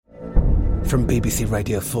From BBC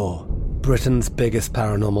Radio 4, Britain's biggest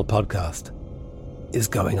paranormal podcast is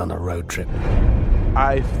going on a road trip.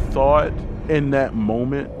 I thought in that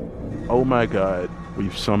moment, oh my God,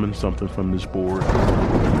 we've summoned something from this board.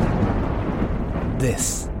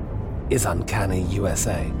 This is Uncanny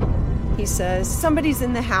USA. He says, somebody's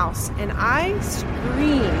in the house, and I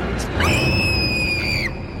screamed.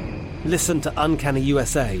 Listen to Uncanny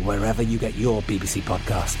USA wherever you get your BBC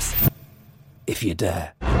podcasts, if you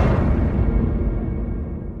dare.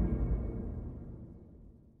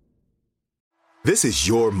 This is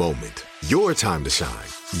your moment, your time to shine,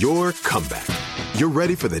 your comeback. You're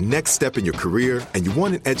ready for the next step in your career, and you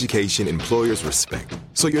want an education employers respect.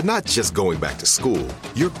 So you're not just going back to school,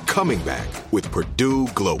 you're coming back with Purdue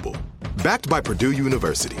Global. Backed by Purdue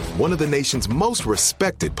University, one of the nation's most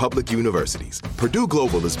respected public universities, Purdue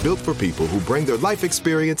Global is built for people who bring their life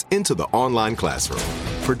experience into the online classroom.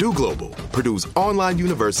 Purdue Global, Purdue's online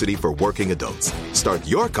university for working adults. Start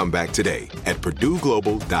your comeback today at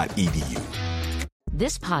purdueglobal.edu.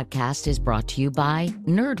 This podcast is brought to you by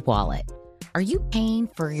NerdWallet. Are you paying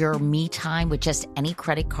for your me time with just any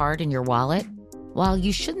credit card in your wallet? While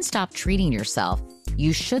you shouldn't stop treating yourself,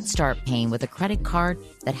 you should start paying with a credit card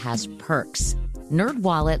that has perks.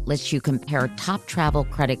 NerdWallet lets you compare top travel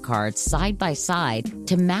credit cards side by side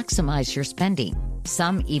to maximize your spending.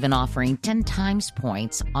 Some even offering 10 times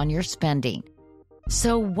points on your spending.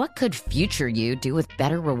 So what could future you do with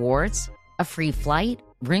better rewards? A free flight?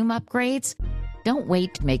 Room upgrades? Don't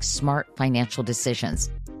wait to make smart financial decisions.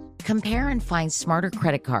 Compare and find smarter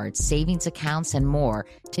credit cards, savings accounts, and more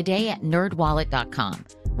today at nerdwallet.com.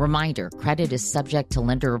 Reminder, credit is subject to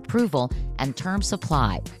lender approval and terms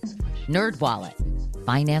apply. NerdWallet.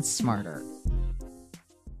 Finance smarter.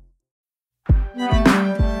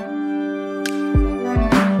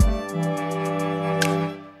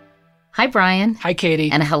 Hi, Brian. Hi,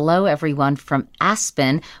 Katie. And hello, everyone from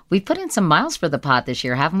Aspen. We've put in some miles for the pod this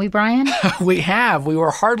year, haven't we, Brian? We have. We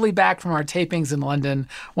were hardly back from our tapings in London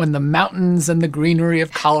when the mountains and the greenery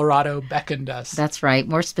of Colorado beckoned us. That's right.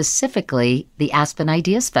 More specifically, the Aspen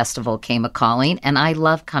Ideas Festival came a-calling, and I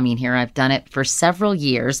love coming here. I've done it for several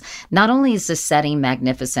years. Not only is the setting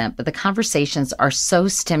magnificent, but the conversations are so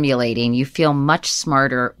stimulating. You feel much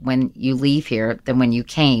smarter when you leave here than when you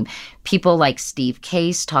came. People like Steve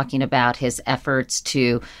Case talking about his efforts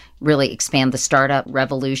to really expand the startup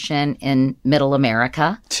revolution in Middle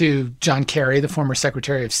America. To John Kerry, the former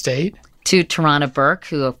Secretary of State. To Tarana Burke,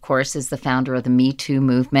 who, of course, is the founder of the Me Too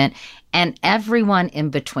movement. And everyone in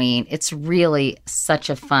between. It's really such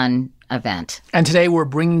a fun event. And today we're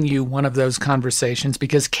bringing you one of those conversations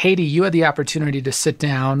because, Katie, you had the opportunity to sit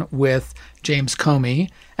down with James Comey.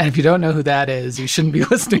 And if you don't know who that is, you shouldn't be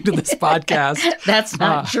listening to this podcast. That's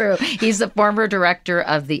not true. He's the former director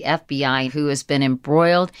of the FBI who has been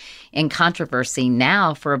embroiled in controversy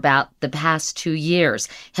now for about the past 2 years.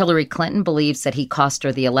 Hillary Clinton believes that he cost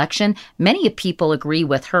her the election. Many people agree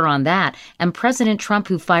with her on that. And President Trump,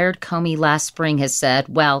 who fired Comey last spring, has said,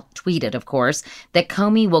 well, tweeted, of course, that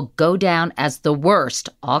Comey will go down as the worst,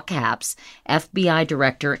 all caps, FBI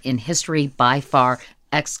director in history by far.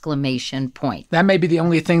 Exclamation point. That may be the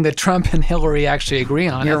only thing that Trump and Hillary actually agree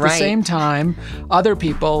on. You're At right. the same time, other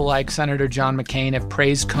people like Senator John McCain have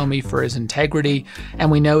praised Comey for his integrity,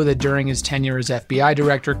 and we know that during his tenure as FBI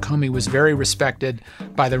director, Comey was very respected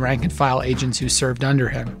by the rank-and-file agents who served under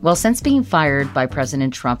him. Well, since being fired by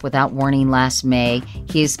President Trump without warning last May,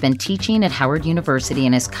 he has been teaching at Howard University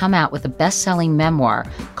and has come out with a best-selling memoir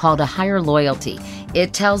called A Higher Loyalty.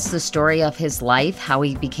 It tells the story of his life, how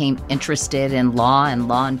he became interested in law and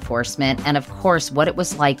law enforcement, and of course, what it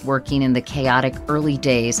was like working in the chaotic early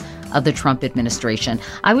days of the Trump administration.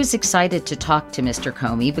 I was excited to talk to Mr.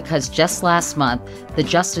 Comey because just last month, the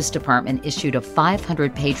Justice Department issued a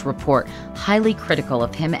 500-page report highly critical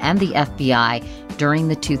of him and the FBI during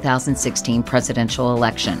the 2016 presidential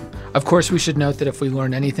election. Of course, we should note that if we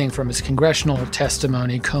learn anything from his congressional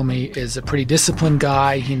testimony, Comey is a pretty disciplined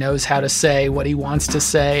guy. He knows how to say what he wants to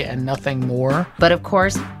say and nothing more. But of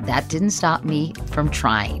course, that didn't stop me from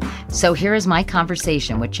trying. So here is my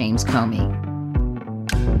conversation with James Comey.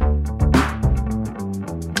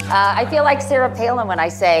 I feel like Sarah Palin when I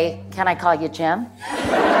say, can I call you Jim?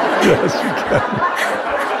 Yes, you can.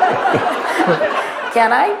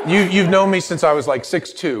 Can I? You've known me since I was like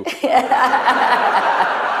 6'2".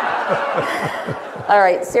 All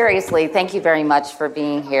right, seriously, thank you very much for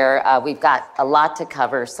being here. We've got a lot to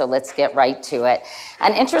cover, so let's get right to it.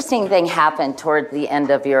 An interesting thing happened toward the end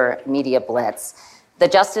of your media blitz. The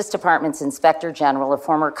Justice Department's Inspector General, a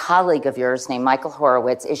former colleague of yours named Michael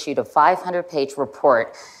Horowitz, issued a 500-page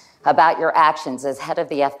report about your actions as head of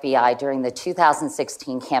the FBI during the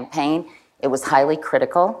 2016 campaign It was highly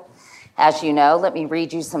critical. As you know, let me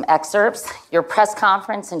read you some excerpts. Your press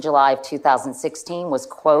conference in July of 2016 was,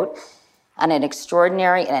 quote, an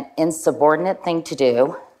extraordinary and insubordinate thing to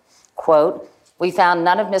do. Quote, we found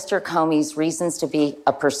none of Mr. Comey's reasons to be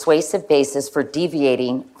a persuasive basis for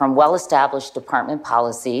deviating from well-established department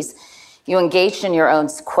policies. You engaged in your own,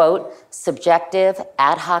 quote, subjective,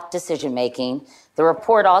 ad hoc decision-making. The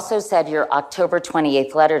report also said your October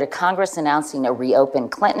 28th letter to Congress announcing a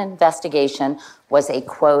reopened Clinton investigation was a,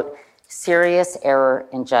 quote, serious error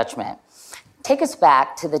in judgment. Take us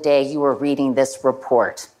back to the day you were reading this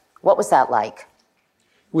report. What was that like?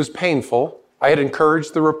 It was painful. I had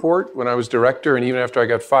encouraged the report when I was director, and even after I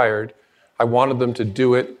got fired, I wanted them to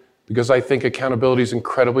do it because I think accountability is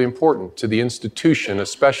incredibly important to the institution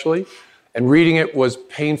especially. And reading it was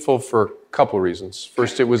painful for a couple of reasons.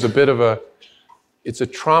 First, it was it's a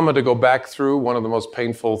trauma to go back through, one of the most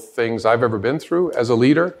painful things I've ever been through as a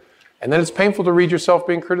leader. And then it's painful to read yourself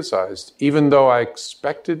being criticized. Even though I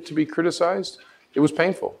expected to be criticized, it was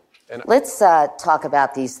painful. Let's talk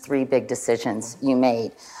about these three big decisions you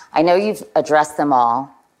made. I know you've addressed them all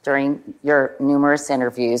during your numerous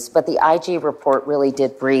interviews, but the IG report really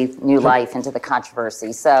did breathe new life into the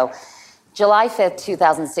controversy. So, July 5th,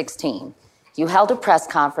 2016, you held a press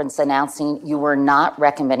conference announcing you were not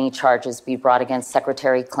recommending charges be brought against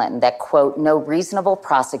Secretary Clinton, that, quote, no reasonable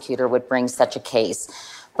prosecutor would bring such a case.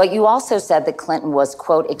 But you also said that Clinton was,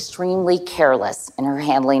 quote, extremely careless in her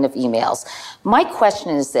handling of emails. My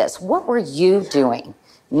question is this: what were you doing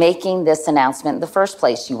making this announcement in the first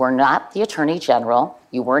place? You were not the Attorney General.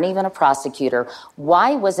 You weren't even a prosecutor.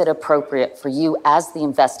 Why was it appropriate for you as the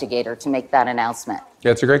investigator to make that announcement?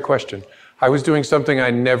 Yeah, it's a great question. I was doing something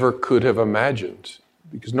I never could have imagined,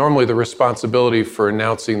 because normally the responsibility for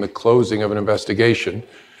announcing the closing of an investigation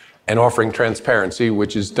and offering transparency,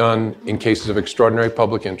 which is done in cases of extraordinary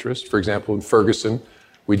public interest. For example, in Ferguson,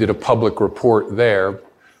 we did a public report there,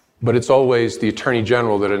 but it's always the Attorney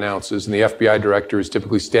General that announces, and the FBI director is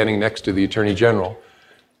typically standing next to the Attorney General.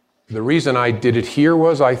 The reason I did it here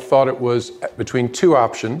was I thought it was between two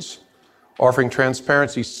options: offering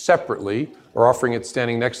transparency separately or offering it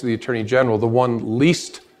standing next to the Attorney General. The one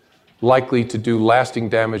least likely to do lasting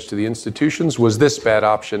damage to the institutions was this bad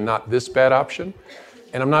option, not this bad option.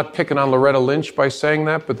 And I'm not picking on Loretta Lynch by saying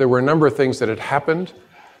that, but there were a number of things that had happened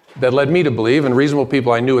that led me to believe, and reasonable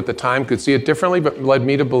people I knew at the time could see it differently, but led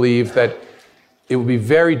me to believe that it would be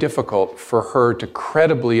very difficult for her to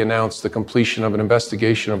credibly announce the completion of an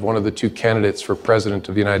investigation of one of the two candidates for president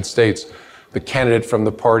of the United States, the candidate from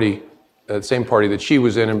the party, the same party that she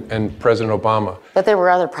was in, and President Obama. But there were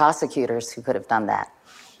other prosecutors who could have done that.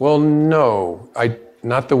 Well, no,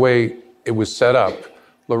 not the way it was set up.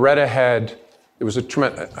 Loretta had... It was a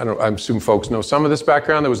tremendous, I assume folks know some of this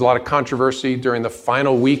background. There was a lot of controversy during the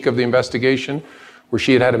final week of the investigation where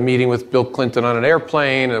she had a meeting with Bill Clinton on an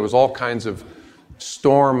airplane. And there was all kinds of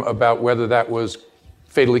storm about whether that was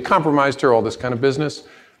fatally compromised her, all this kind of business.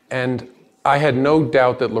 And I had no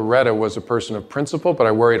doubt that Loretta was a person of principle, but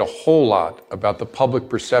I worried a whole lot about the public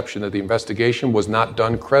perception that the investigation was not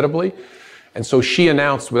done credibly. And so she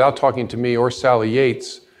announced, without talking to me or Sally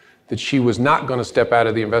Yates, that she was not going to step out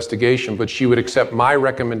of the investigation, but she would accept my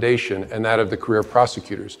recommendation and that of the career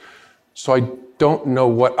prosecutors. So I don't know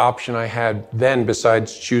what option I had then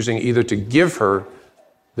besides choosing either to give her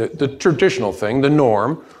the traditional thing, the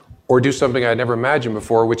norm, or do something I'd never imagined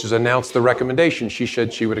before, which is announce the recommendation she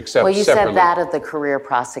said she would accept separately. Well, you said that of the career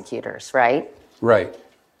prosecutors, right? Right.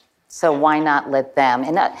 So why not let them?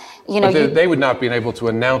 And they would not be able to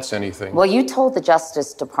announce anything. Well, you told the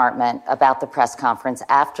Justice Department about the press conference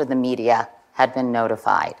after the media had been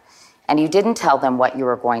notified, and you didn't tell them what you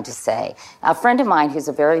were going to say. A friend of mine who's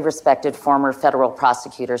a very respected former federal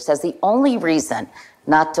prosecutor says the only reason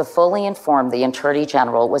not to fully inform the Attorney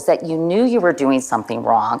General was that you knew you were doing something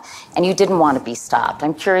wrong and you didn't want to be stopped.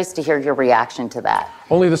 I'm curious to hear your reaction to that.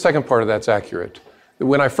 Only the second part of that's accurate.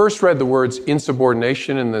 When I first read the words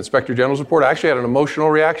insubordination in the Inspector General's report, I actually had an emotional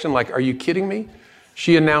reaction, like, are you kidding me?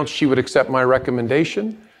 She announced she would accept my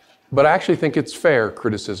recommendation, but I actually think it's fair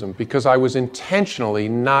criticism because I was intentionally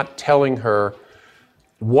not telling her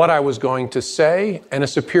what I was going to say, and a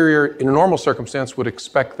superior in a normal circumstance would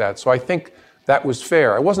expect that. So I think that was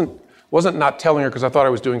fair. I wasn't not telling her because I thought I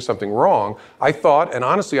was doing something wrong. I thought, and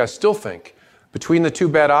honestly I still think, between the two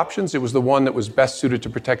bad options, it was the one that was best suited to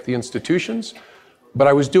protect the institutions. But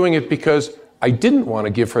I was doing it because I didn't want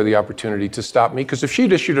to give her the opportunity to stop me, because if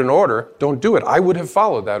she'd issued an order, don't do it, I would have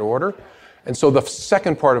followed that order. And so the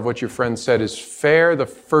second part of what your friend said is fair. The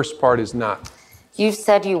first part is not. You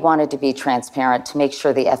said you wanted to be transparent to make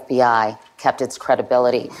sure the FBI kept its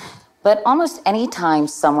credibility. But almost any time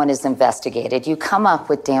someone is investigated, you come up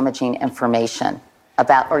with damaging information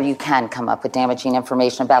about, or you can come up with damaging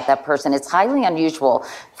information about that person. It's highly unusual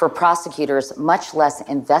for prosecutors, much less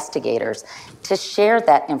investigators, to share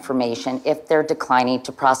that information if they're declining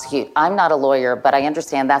to prosecute. I'm not a lawyer, but I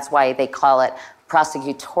understand that's why they call it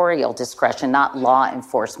prosecutorial discretion, not law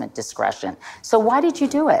enforcement discretion. So why did you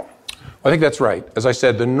do it? I think that's right. As I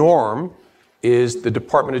said, the norm is the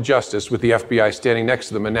Department of Justice, with the FBI standing next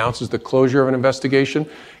to them, announces the closure of an investigation.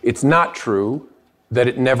 It's not true that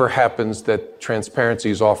it never happens that transparency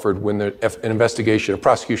is offered when an investigation, a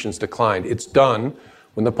prosecution is declined. It's done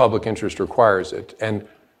when the public interest requires it. And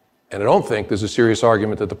I don't think there's a serious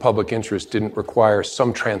argument that the public interest didn't require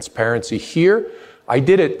some transparency here. I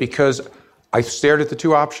did it because I stared at the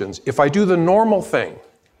two options. If I do the normal thing,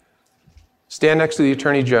 stand next to the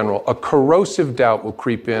Attorney General, a corrosive doubt will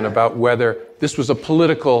creep in about whether this was a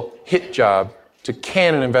political hit job to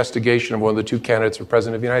can an investigation of one of the two candidates for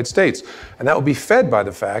President of the United States. And that will be fed by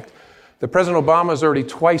the fact that President Obama has already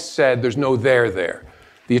twice said there's no there.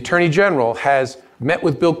 The Attorney General has met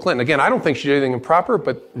with Bill Clinton. Again, I don't think she did anything improper,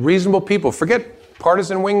 but reasonable people, forget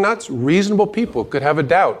partisan wingnuts, reasonable people could have a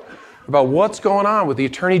doubt about what's going on with the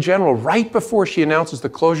Attorney General right before she announces the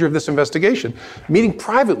closure of this investigation, meeting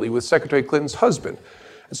privately with Secretary Clinton's husband.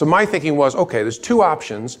 And so my thinking was, okay, there's two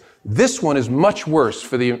options. This one is much worse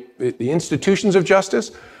for the institutions of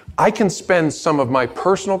justice. I can spend some of my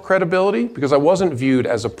personal credibility, because I wasn't viewed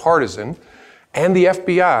as a partisan, and the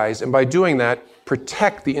FBI's, and by doing that,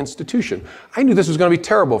 protect the institution. I knew this was going to be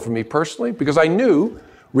terrible for me personally, because I knew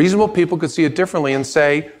reasonable people could see it differently and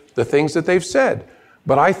say the things that they've said.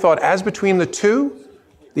 But I thought, as between the two,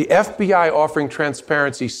 the FBI offering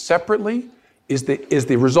transparency separately is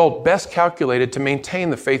the result best calculated to maintain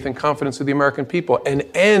the faith and confidence of the American people and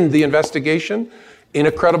end the investigation in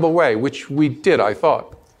a credible way, which we did, I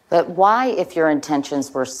thought. But why, if your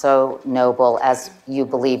intentions were so noble as you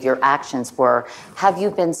believe your actions were, have you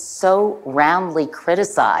been so roundly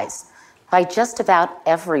criticized by just about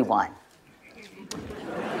everyone?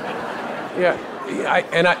 Yeah.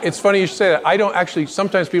 It's funny you should say that. I don't actually,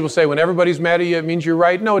 sometimes people say when everybody's mad at you, it means you're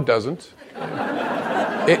right. No, it doesn't.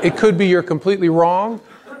 It could be you're completely wrong.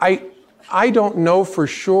 I don't know for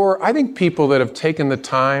sure. I think people that have taken the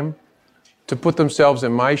time to put themselves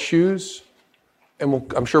in my shoes,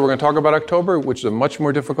 and I'm sure we're going to talk about October, which is a much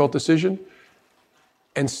more difficult decision,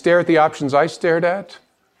 and stare at the options I stared at,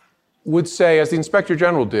 would say, as the Inspector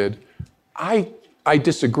General did, I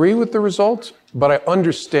disagree with the results, but I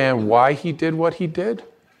understand why he did what he did.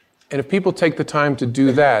 And if people take the time to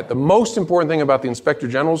do that, the most important thing about the Inspector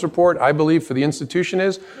General's report, I believe, for the institution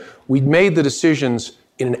is we made the decisions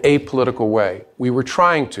in an apolitical way. We were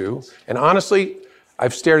trying to, and honestly,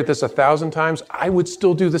 I've stared at this 1,000 times, I would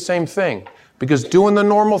still do the same thing. Because doing the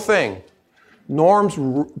normal thing, norms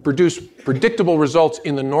produce predictable results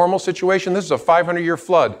in the normal situation. This is a 500-year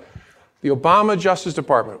flood. The Obama Justice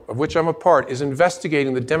Department, of which I'm a part, is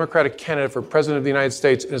investigating the Democratic candidate for President of the United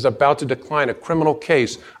States and is about to decline a criminal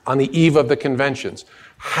case on the eve of the conventions.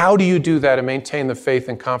 How do you do that and maintain the faith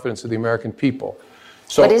and confidence of the American people?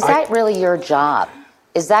 But is that really your job?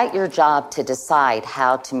 Is that your job to decide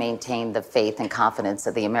how to maintain the faith and confidence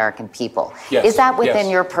of the American people? Yes. Is that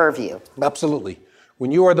within your purview? Absolutely.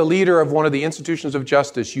 When you are the leader of one of the institutions of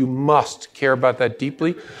justice, you must care about that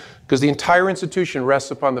deeply, because the entire institution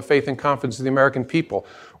rests upon the faith and confidence of the American people.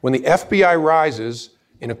 When the FBI rises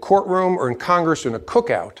in a courtroom or in Congress or in a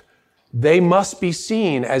cookout, they must be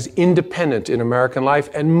seen as independent in American life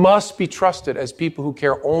and must be trusted as people who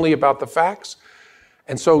care only about the facts.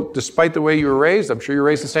 And so, despite the way you were raised, I'm sure you were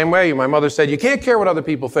raised the same way. My mother said, you can't care what other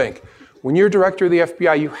people think. When you're director of the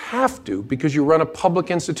FBI, you have to, because you run a public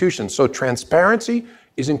institution. So transparency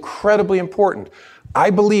is incredibly important. I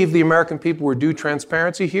believe the American people were due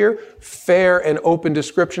transparency here, fair and open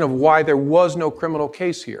description of why there was no criminal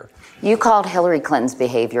case here. You called Hillary Clinton's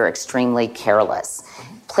behavior extremely careless,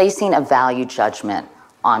 placing a value judgment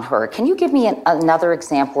on her. Can you give me another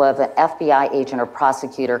example of an FBI agent or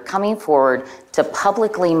prosecutor coming forward to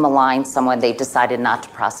publicly malign someone they've decided not to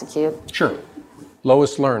prosecute? Sure.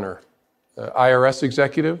 Lois Lerner, IRS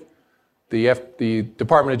executive. The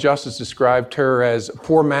Department of Justice described her as a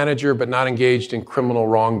poor manager but not engaged in criminal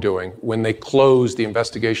wrongdoing when they closed the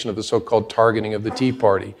investigation of the so-called targeting of the Tea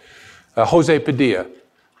Party. Jose Padilla,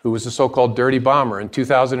 who was the so-called dirty bomber. In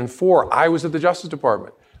 2004, I was at the Justice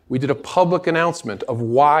Department. We did a public announcement of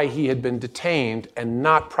why he had been detained and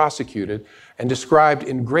not prosecuted and described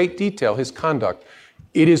in great detail his conduct.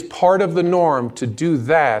 It is part of the norm to do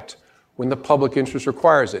that when the public interest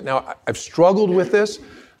requires it. Now, I've struggled with this.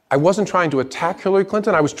 I wasn't trying to attack Hillary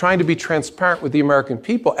Clinton. I was trying to be transparent with the American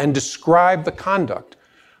people and describe the conduct.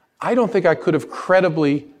 I don't think I could have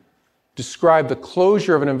credibly described the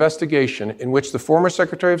closure of an investigation in which the former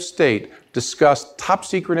Secretary of State discussed top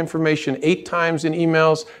secret information 8 times in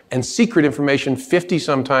emails and secret information 50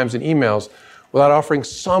 sometimes in emails without offering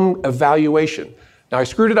some evaluation. Now, I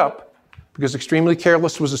screwed it up because extremely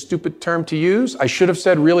careless was a stupid term to use. I should have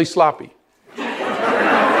said really sloppy.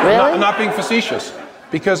 Really? I'm not being facetious,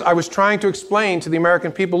 because I was trying to explain to the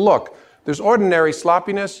American people, look, there's ordinary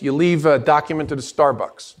sloppiness. You leave a document at a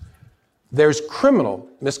Starbucks. There's criminal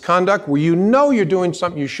misconduct where you know you're doing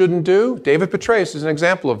something you shouldn't do. David Petraeus is an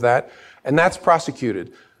example of that, and that's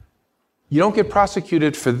prosecuted. You don't get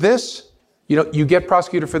prosecuted for this. You get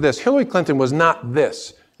prosecuted for this. Hillary Clinton was not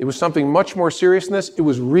this. It was something much more serious than this. It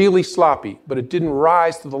was really sloppy, but it didn't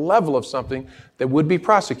rise to the level of something that would be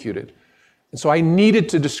prosecuted. And so I needed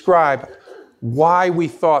to describe why we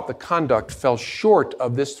thought the conduct fell short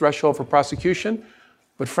of this threshold for prosecution.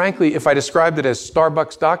 But frankly, if I described it as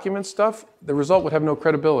Starbucks document stuff, the result would have no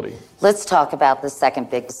credibility. Let's talk about the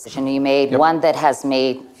second big decision you made, one that has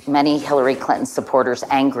made many Hillary Clinton supporters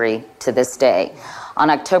angry to this day.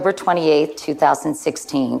 On October 28,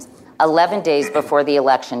 2016, 11 days before the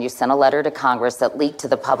election, you sent a letter to Congress that leaked to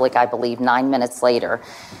the public, I believe, 9 minutes later,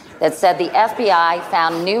 that said the FBI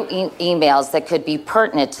found new emails that could be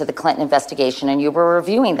pertinent to the Clinton investigation, and you were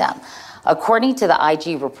reviewing them. According to the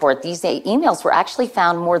IG report, these emails were actually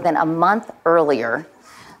found more than a month earlier,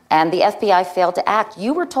 and the FBI failed to act.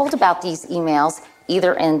 You were told about these emails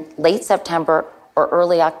either in late September or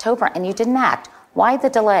early October, and you didn't act. Why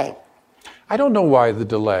the delay? I don't know why the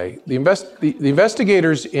delay. The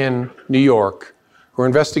investigators in New York who are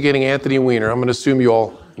investigating Anthony Weiner, I'm going to assume you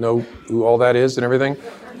all know who all that is and everything,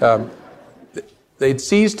 they'd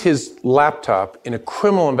seized his laptop in a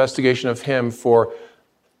criminal investigation of him for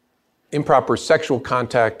improper sexual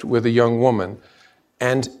contact with a young woman.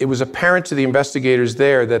 And it was apparent to the investigators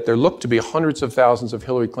there that there looked to be hundreds of thousands of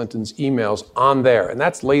Hillary Clinton's emails on there. And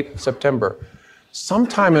that's late September.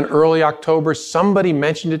 Sometime in early October, somebody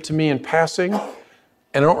mentioned it to me in passing, and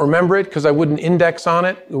I don't remember it because I wouldn't index on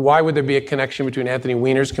it. Why would there be a connection between Anthony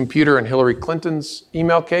Weiner's computer and Hillary Clinton's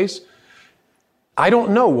email case? I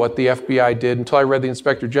don't know what the FBI did until I read the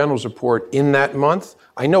Inspector General's report in that month.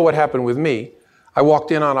 I know what happened with me. I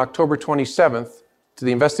walked in on October 27th to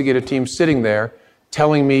the investigative team sitting there,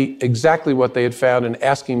 telling me exactly what they had found and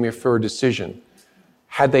asking me for a decision.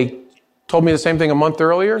 Had they told me the same thing a month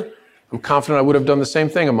earlier, I'm confident I would have done the same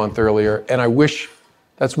thing a month earlier, and I wish,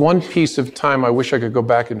 that's one piece of time I wish I could go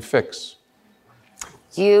back and fix.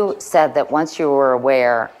 You said that once you were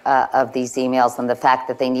aware of these emails and the fact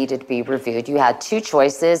that they needed to be reviewed, you had 2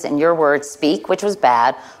 choices. In your words, speak, which was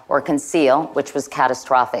bad, or conceal, which was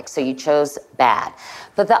catastrophic. So you chose bad.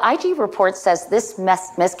 But the IG report says this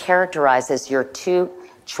mischaracterizes your 2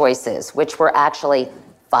 choices, which were actually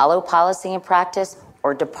follow policy and practice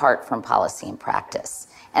or depart from policy and practice,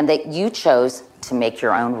 and that you chose to make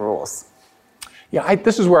your own rules. Yeah,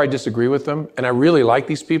 this is where I disagree with them, and I really like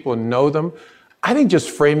these people and know them. I think just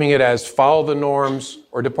framing it as follow the norms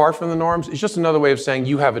or depart from the norms is just another way of saying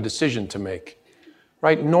you have a decision to make,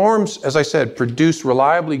 right? Norms, as I said, produce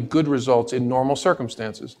reliably good results in normal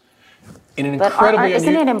circumstances. In an incredibly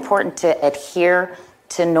isn't it important to adhere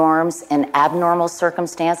to norms in abnormal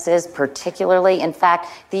circumstances, particularly? In fact,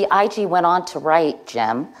 the IG went on to write,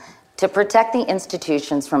 Jim, to protect the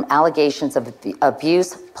institutions from allegations of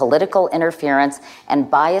abuse, political interference, and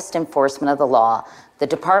biased enforcement of the law, the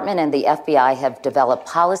department and the FBI have developed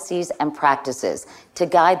policies and practices to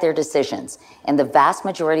guide their decisions. In the vast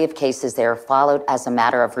majority of cases, they are followed as a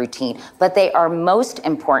matter of routine, but they are most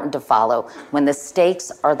important to follow when the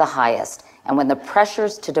stakes are the highest and when the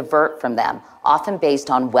pressures to divert from them, often based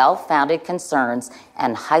on well-founded concerns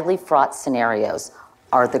and highly fraught scenarios,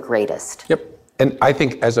 are the greatest. Yep, and I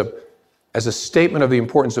think as a statement of the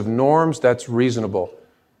importance of norms, that's reasonable.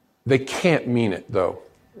 They can't mean it, though.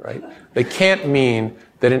 Right? They can't mean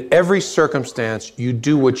that in every circumstance you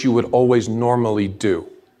do what you would always normally do.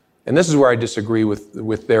 And this is where I disagree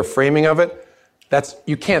with their framing of it.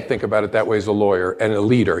 You can't think about it that way as a lawyer and a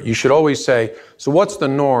leader. You should always say, so what's the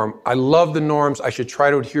norm? I love the norms. I should try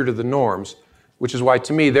to adhere to the norms, which is why,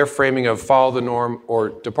 to me, their framing of follow the norm or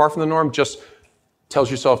depart from the norm just tells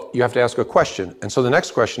yourself you have to ask a question. And so the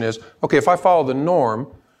next question is, okay, if I follow the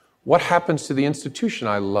norm, what happens to the institution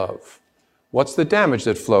I love? What's the damage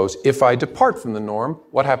that flows? If I depart from the norm,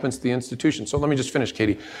 what happens to the institution? So let me just finish,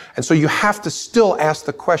 Katie. And so you have to still ask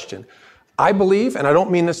the question. I believe, and I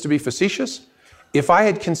don't mean this to be facetious, if I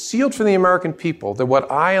had concealed from the American people that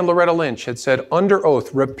what I and Loretta Lynch had said under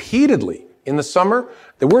oath repeatedly in the summer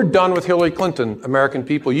that we're done with Hillary Clinton, American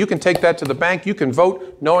people. You can take that to the bank. You can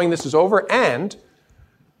vote knowing this is over. And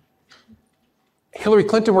Hillary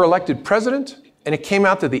Clinton were elected president, and it came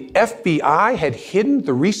out that the FBI had hidden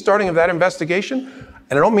the restarting of that investigation.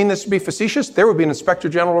 And I don't mean this to be facetious. There would be an Inspector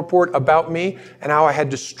General report about me and how I had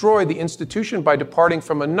destroyed the institution by departing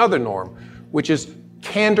from another norm, which is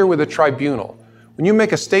candor with a tribunal. When you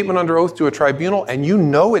make a statement under oath to a tribunal and you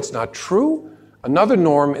know it's not true, another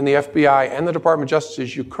norm in the FBI and the Department of Justice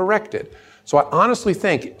is you correct it. So I honestly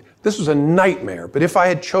think this was a nightmare. But if I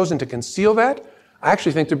had chosen to conceal that, I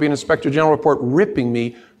actually think there'd be an Inspector General report ripping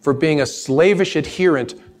me for being a slavish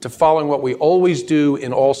adherent to following what we always do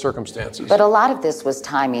in all circumstances. But a lot of this was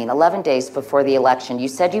timing. 11 days before the election, you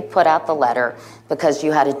said you put out the letter because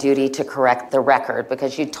you had a duty to correct the record,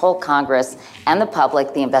 because you told Congress and the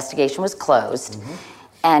public the investigation was closed,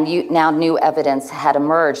 and you now new evidence had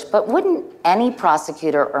emerged. But wouldn't any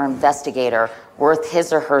prosecutor or investigator worth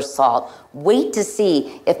his or her salt wait to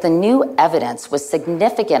see if the new evidence was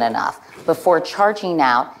significant enough before charging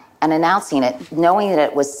out and announcing it, knowing that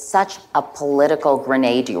it was such a political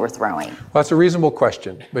grenade you were throwing? Well, that's a reasonable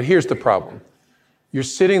question, but here's the problem. You're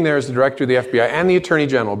sitting there as the director of the FBI and the Attorney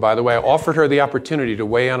General. By the way, I offered her the opportunity to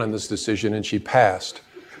weigh in on this decision, and she passed.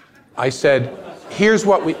 I said, here's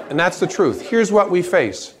what and that's the truth, here's what we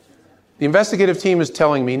face. The investigative team is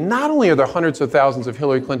telling me not only are there hundreds of thousands of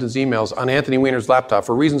Hillary Clinton's emails on Anthony Weiner's laptop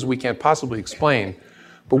for reasons we can't possibly explain,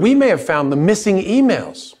 but we may have found the missing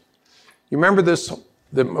emails. You remember this?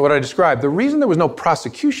 What I described, the reason there was no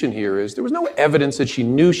prosecution here is there was no evidence that she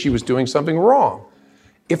knew she was doing something wrong.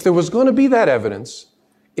 If there was going to be that evidence,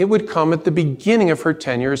 it would come at the beginning of her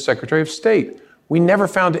tenure as Secretary of State. We never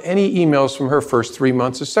found any emails from her first 3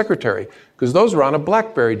 months as Secretary, because those were on a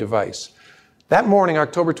BlackBerry device. That morning,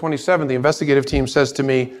 October 27th, the investigative team says to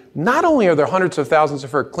me, not only are there hundreds of thousands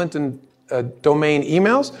of her Clinton domain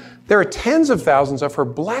emails, there are tens of thousands of her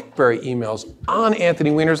BlackBerry emails on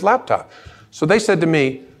Anthony Weiner's laptop. So they said to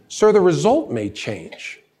me, sir, the result may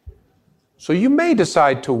change. So you may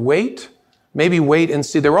decide to wait, maybe wait and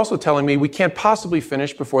see. They were also telling me we can't possibly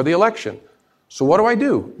finish before the election. So what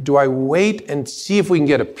do? Do I wait and see if we can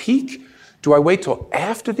get a peek? Do I wait till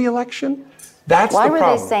after the election? That's the problem.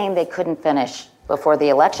 Why were they saying they couldn't finish before the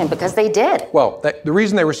election? Because they did. Well, the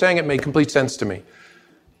reason they were saying it made complete sense to me.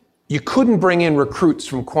 You couldn't bring in recruits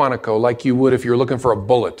from Quantico like you would if you were looking for a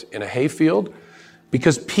bullet in a hayfield,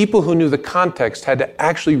 because people who knew the context had to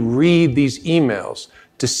actually read these emails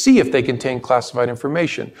to see if they contained classified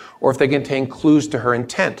information or if they contained clues to her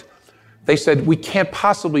intent. They said, we can't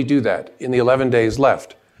possibly do that in the 11 days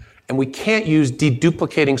left. And we can't use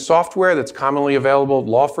deduplicating software that's commonly available,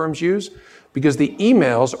 law firms use, because the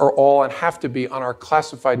emails are all and have to be on our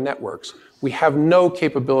classified networks. We have no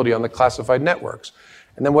capability on the classified networks.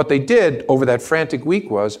 And then what they did over that frantic week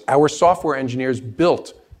was our software engineers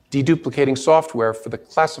built deduplicating software for the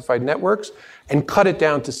classified networks and cut it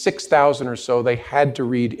down to 6,000 or so they had to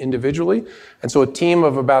read individually. And so a team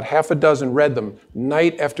of about half a dozen read them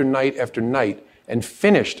night after night after night and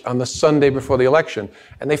finished on the Sunday before the election.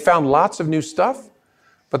 And they found lots of new stuff,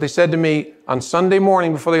 but they said to me on Sunday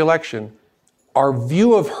morning before the election, our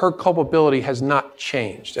view of her culpability has not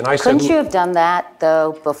changed. And I said, couldn't you have done that,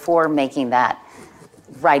 though, before writing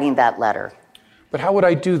that letter? But how would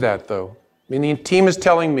I do that, though? I mean, the team is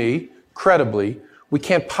telling me, credibly, we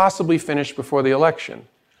can't possibly finish before the election.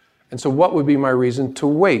 And so what would be my reason to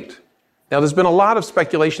wait? Now, there's been a lot of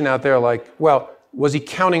speculation out there like, well, was he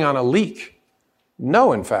counting on a leak?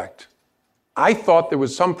 No, in fact. I thought there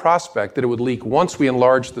was some prospect that it would leak once we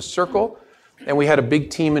enlarged the circle and we had a big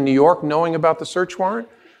team in New York knowing about the search warrant.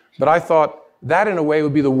 But I thought that, in a way,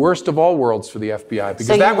 would be the worst of all worlds for the FBI, because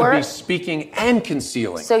that would be speaking and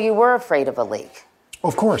concealing. So you were afraid of a leak?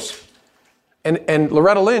 Of course. And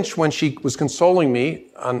Loretta Lynch, when she was consoling me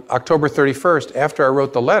on October 31st, after I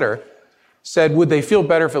wrote the letter, said, would they feel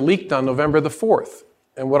better if it leaked on November the 4th?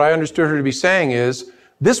 And what I understood her to be saying is,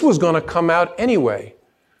 this was going to come out anyway.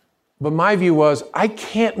 But my view was, I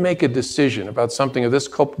can't make a decision about something of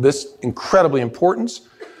this incredibly importance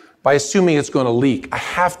by assuming it's going to leak. I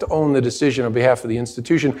have to own the decision on behalf of the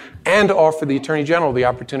institution and offer the Attorney General the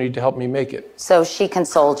opportunity to help me make it. So she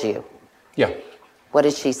consoled you? Yeah. What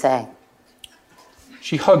did she say?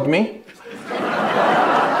 She hugged me.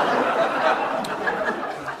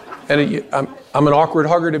 And I'm an awkward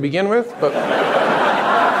hugger to begin with, but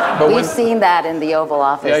we've seen that in the Oval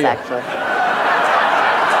Office, actually.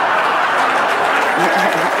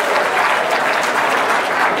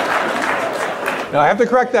 Now, I have to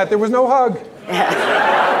correct that. There was no hug.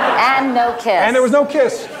 And no kiss. And there was no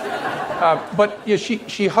kiss. But yeah,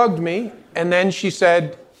 she hugged me, and then she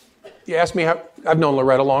said, you asked me how, I've known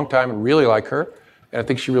Loretta a long time and really like her, and I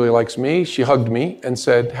think she really likes me. She hugged me and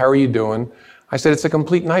said, "How are you doing?" I said, "It's a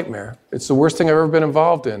complete nightmare. It's the worst thing I've ever been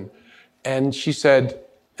involved in." And she said,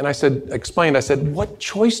 and I explained, I said, "What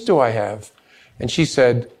choice do I have?" And she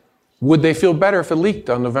said, "Would they feel better if it leaked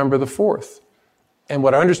on November the 4th? And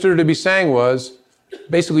what I understood her to be saying was,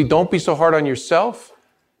 basically, don't be so hard on yourself.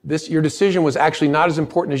 Your decision was actually not as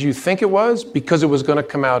important as you think it was because it was going to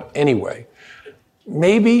come out anyway.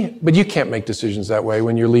 Maybe, but you can't make decisions that way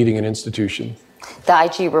when you're leading an institution." The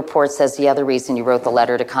IG report says the other reason you wrote the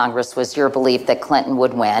letter to Congress was your belief that Clinton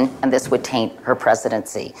would win, and this would taint her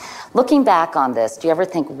presidency. Looking back on this, do you ever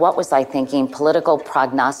think, what was I thinking? Political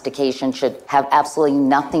prognostication should have absolutely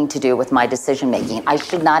nothing to do with my decision-making. I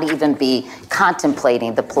should not even be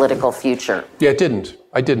contemplating the political future. Yeah, it didn't.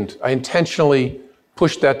 I didn't. I intentionally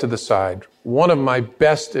pushed that to the side. One of my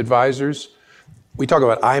best advisors, we talk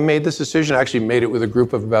about I made this decision. I actually made it with a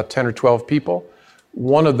group of about 10 or 12 people.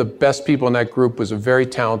 One of the best people in that group was a very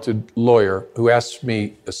talented lawyer who asked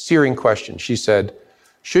me a searing question. She said,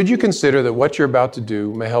 "Should you consider that what you're about to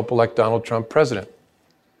do may help elect Donald Trump president?"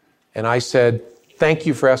 And I said, "Thank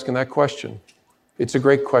you for asking that question. It's a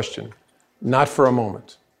great question." Not for a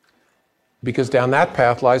moment. Because down that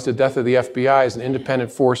path lies the death of the FBI as an independent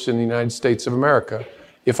force in the United States of America.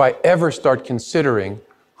 If I ever start considering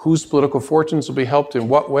whose political fortunes will be helped in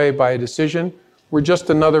what way by a decision, we're just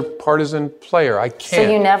another partisan player. I can't.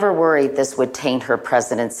 So you never worried this would taint her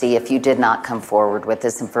presidency if you did not come forward with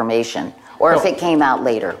this information, or if it came out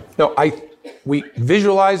later? No, we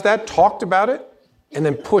visualized that, talked about it, and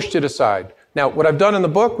then pushed it aside. Now, what I've done in the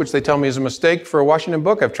book, which they tell me is a mistake for a Washington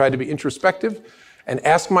book, I've tried to be introspective and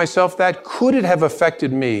ask myself that, could it have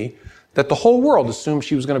affected me that the whole world assumed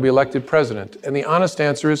she was going to be elected president? And the honest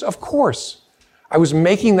answer is, of course. I was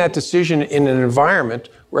making that decision in an environment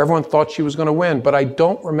where everyone thought she was going to win, but I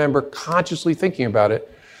don't remember consciously thinking about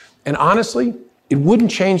it. And honestly, it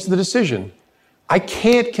wouldn't change the decision. I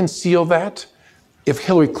can't conceal that if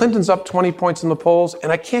Hillary Clinton's up 20 points in the polls,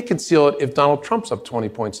 and I can't conceal it if Donald Trump's up 20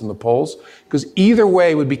 points in the polls, because either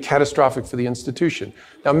way would be catastrophic for the institution.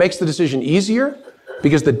 Now, it makes the decision easier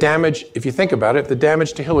because the damage, if you think about it, the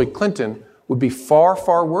damage to Hillary Clinton would be far,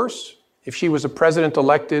 far worse if she was a president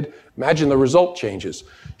elected. Imagine the result changes.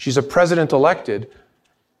 She's a president elected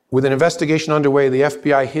with an investigation underway the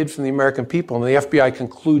FBI hid from the American people, and the FBI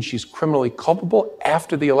concludes she's criminally culpable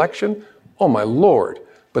after the election. Oh, my Lord.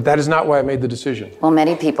 But that is not why I made the decision. Well,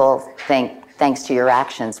 many people think, thanks to your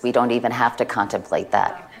actions, we don't even have to contemplate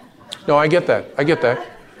that. No, I get that. I get that.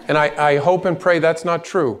 And I hope and pray that's not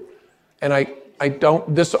true. And I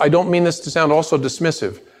don't mean this to sound also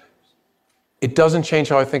dismissive. It doesn't change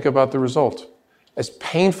how I think about the result. As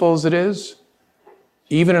painful as it is,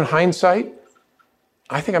 even in hindsight,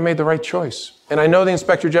 I think I made the right choice. And I know the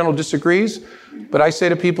Inspector General disagrees, but I say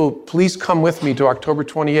to people, please come with me to October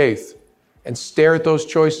 28th and stare at those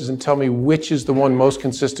choices and tell me which is the one most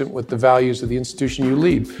consistent with the values of the institution you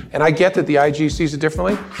lead. And I get that the IG sees it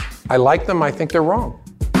differently. I like them. I think they're wrong.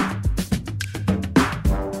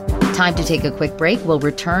 Time to take a quick break. We'll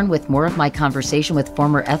return with more of my conversation with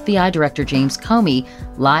former FBI Director James Comey,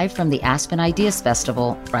 live from the Aspen Ideas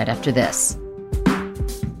Festival, right after this.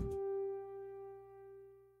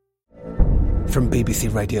 From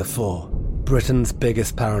BBC Radio 4, Britain's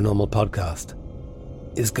biggest paranormal podcast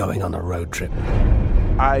is going on a road trip.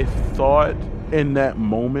 I thought in that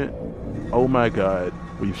moment, oh my God,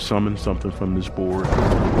 we've summoned something from this board.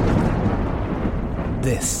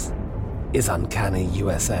 This is Uncanny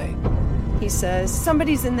USA. He says,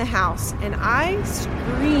 somebody's in the house, and I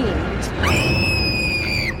screamed.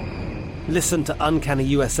 Listen to Uncanny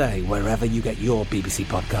USA wherever you get your BBC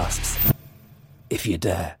podcasts, if you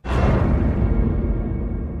dare.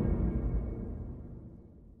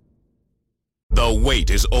 The wait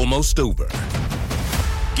is almost over.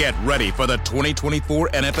 Get ready for the 2024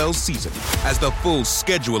 NFL season as the full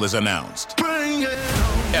schedule is announced.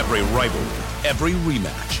 Every rivalry, every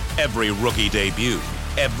rematch, every rookie debut,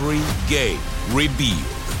 every game revealed.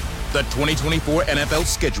 The 2024 NFL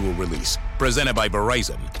schedule release, presented by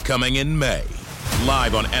Verizon, coming in May.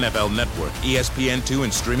 Live on NFL Network, ESPN2,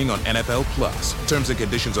 and streaming on NFL Plus. Terms and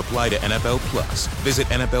conditions apply to NFL Plus. Visit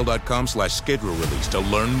NFL.com/schedule release to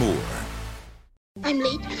learn more. I'm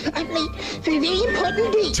late for a very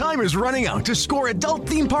important date. Time is running out to score adult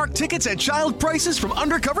theme park tickets at child prices from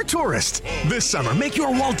Undercover Tourist. This summer, make your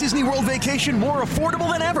Walt Disney World vacation more affordable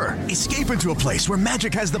than ever. Escape into a place where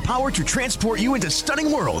magic has the power to transport you into stunning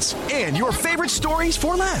worlds and your favorite stories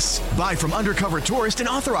for less. Buy from Undercover Tourist, an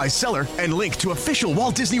authorized seller, and link to official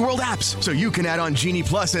Walt Disney World apps so you can add on Genie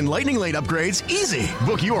Plus and Lightning Lane upgrades easy.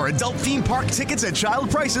 Book your adult theme park tickets at child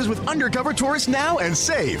prices with Undercover Tourist now and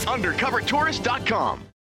save. UndercoverTourist.com.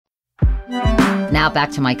 Now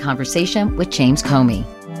back to my conversation with James Comey.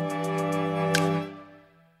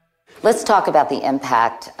 Let's talk about the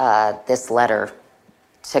impact this letter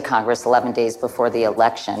to Congress 11 days before the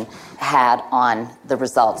election had on the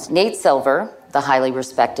results. Nate Silver, the highly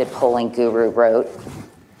respected polling guru, wrote,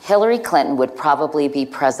 Hillary Clinton would probably be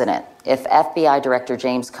president if FBI Director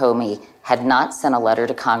James Comey had not sent a letter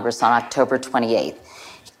to Congress on October 28th.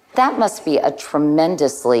 That must be a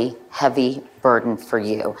tremendously heavy burden for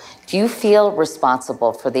you. Do you feel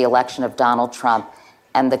responsible for the election of Donald Trump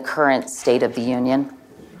and the current State of the Union?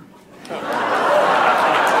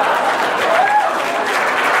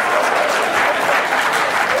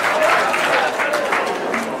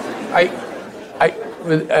 I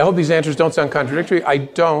hope these answers don't sound contradictory. I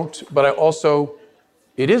don't, but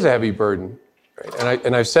it is a heavy burden. Right?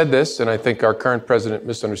 And I've said this, and I think our current president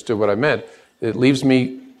misunderstood what I meant. It leaves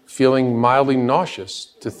me feeling mildly nauseous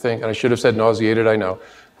to think, and I should have said nauseated, I know,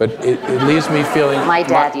 but it leaves me feeling... My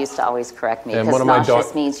dad used to always correct me, because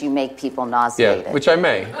nauseous means you make people nauseated. Yeah, which I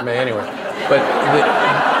may anyway. But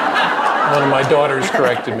one of my daughters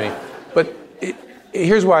corrected me. But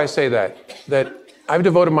here's why I say that I've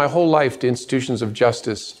devoted my whole life to institutions of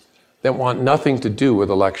justice that want nothing to do with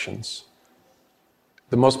elections.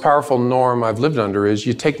 The most powerful norm I've lived under is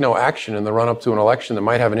you take no action in the run-up to an election that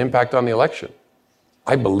might have an impact on the election.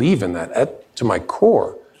 I believe in that to my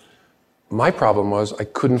core. My problem was I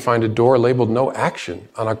couldn't find a door labeled no action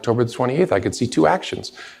on October the 28th. I could see 2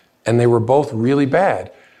 actions, and they were both really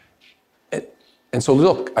bad. And so,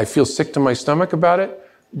 look, I feel sick to my stomach about it,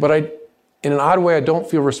 but in an odd way, I don't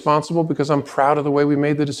feel responsible because I'm proud of the way we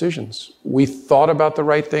made the decisions. We thought about the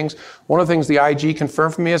right things. One of the things the IG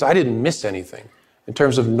confirmed for me is I didn't miss anything in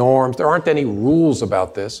terms of norms. There aren't any rules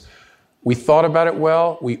about this. We thought about it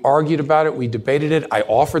well, we argued about it, we debated it. I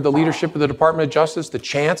offered the leadership of the Department of Justice the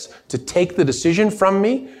chance to take the decision from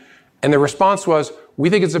me, and the response was,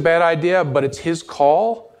 we think it's a bad idea, but it's his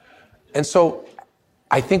call. And so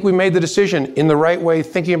I think we made the decision in the right way,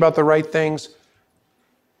 thinking about the right things,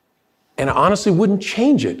 and I honestly wouldn't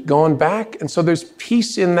change it going back. And so there's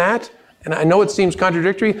peace in that, and I know it seems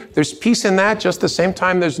contradictory. There's peace in that, just the same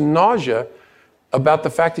time there's nausea about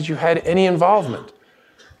the fact that you had any involvement.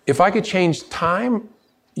 If I could change time,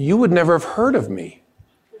 you would never have heard of me,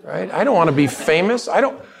 right? I don't want to be famous. I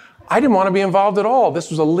didn't want to be involved at all. This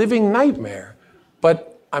was a living nightmare.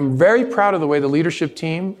 But I'm very proud of the way the leadership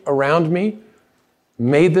team around me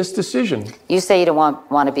made this decision. You say you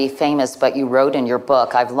don't want to be famous, but you wrote in your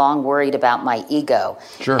book, I've long worried about my ego.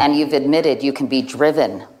 Sure. And you've admitted you can be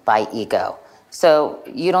driven by ego. So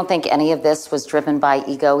you don't think any of this was driven by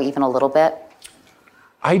ego even a little bit?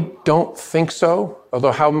 I don't think so.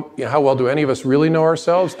 Although how well do any of us really know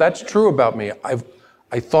ourselves? That's true about me.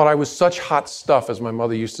 I thought I was such hot stuff, as my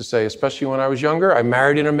mother used to say, especially when I was younger. I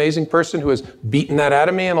married an amazing person who has beaten that out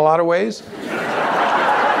of me in a lot of ways.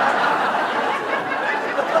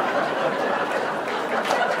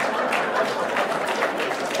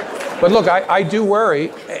 But look, I do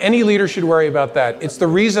worry. Any leader should worry about that. It's the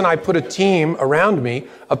reason I put a team around me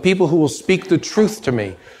of people who will speak the truth to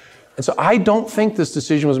me. And so I don't think this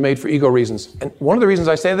decision was made for ego reasons. And one of the reasons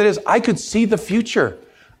I say that is I could see the future.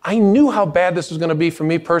 I knew how bad this was going to be for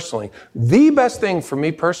me personally. The best thing for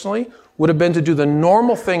me personally would have been to do the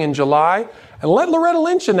normal thing in July and let Loretta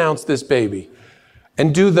Lynch announce this baby.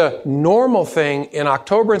 And do the normal thing in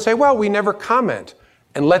October and say, well, we never comment.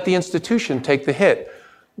 And let the institution take the hit.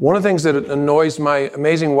 One of the things that annoys my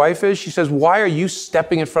amazing wife is she says, why are you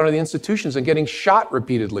stepping in front of the institutions and getting shot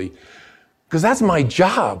repeatedly? Because that's my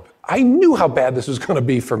job. I knew how bad this was going to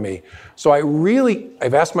be for me. So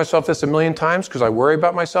I've asked myself this a million times because I worry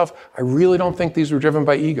about myself. I really don't think these were driven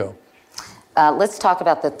by ego. Let's talk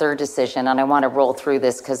about the third decision, and I want to roll through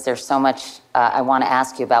this because there's so much I want to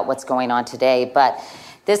ask you about what's going on today. But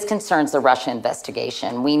this concerns the Russia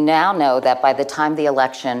investigation. We now know that by the time the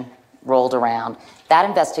election rolled around, that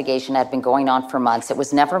investigation had been going on for months. It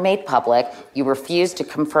was never made public. You refused to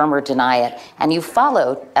confirm or deny it, and you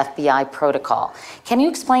followed FBI protocol. Can you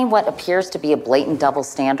explain what appears to be a blatant double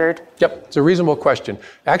standard? Yep, it's a reasonable question.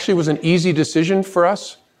 Actually, it was an easy decision for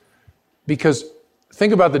us because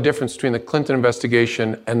think about the difference between the Clinton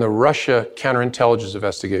investigation and the Russia counterintelligence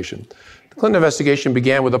investigation. The Clinton investigation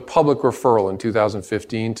began with a public referral in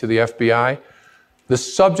 2015 to the FBI. The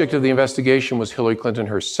subject of the investigation was Hillary Clinton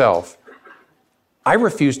herself. I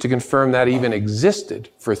refused to confirm that even existed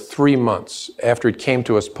for 3 months after it came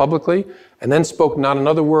to us publicly, and then spoke not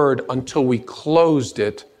another word until we closed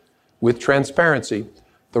it with transparency.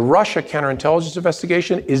 The Russia counterintelligence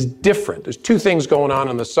investigation is different. There's two things going on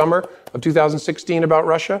in the summer of 2016 about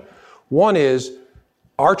Russia. One is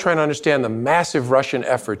our trying to understand the massive Russian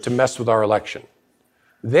effort to mess with our election.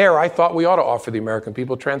 There, I thought we ought to offer the American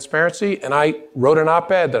people transparency, and I wrote an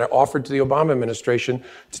op-ed that I offered to the Obama administration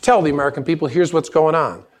to tell the American people, here's what's going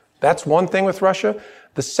on. That's one thing with Russia.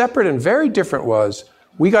 The separate and very different was,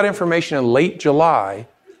 we got information in late July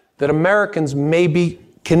that Americans may be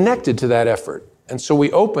connected to that effort. And so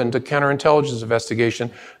we opened a counterintelligence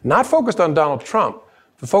investigation, not focused on Donald Trump,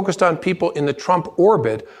 but focused on people in the Trump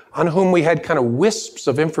orbit on whom we had kind of wisps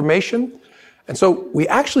of information. And so we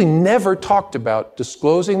actually never talked about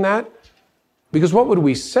disclosing that, because what would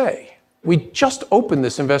we say? We just opened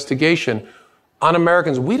this investigation on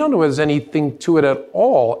Americans. We don't know whether there's anything to it at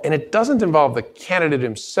all, and it doesn't involve the candidate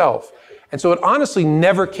himself. And so it honestly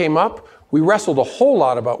never came up. We wrestled a whole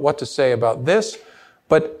lot about what to say about this,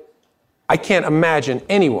 but I can't imagine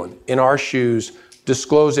anyone in our shoes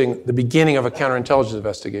disclosing the beginning of a counterintelligence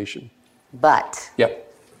investigation. But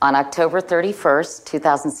on October 31st,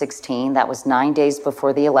 2016, that was 9 days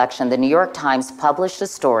before the election, the New York Times published a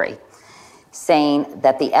story saying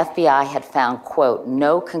that the FBI had found, quote,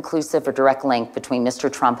 no conclusive or direct link between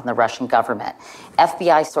Mr. Trump and the Russian government.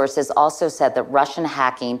 FBI sources also said that Russian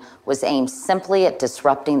hacking was aimed simply at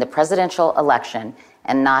disrupting the presidential election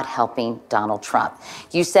and not helping Donald Trump.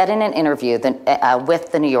 You said in an interview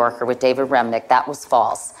with The New Yorker, with David Remnick, that was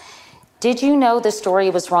false. Did you know the story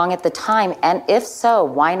was wrong at the time? And if so,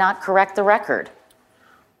 why not correct the record?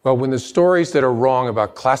 Well, when the stories that are wrong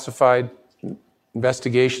about classified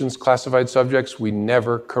investigations, classified subjects, we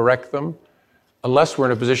never correct them, unless we're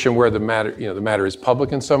in a position where the matter is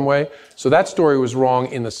public in some way. So that story was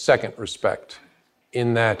wrong in the second respect,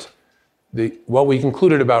 in that what we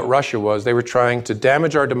concluded about Russia was they were trying to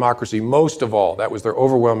damage our democracy most of all. That was their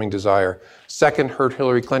overwhelming desire. Second, hurt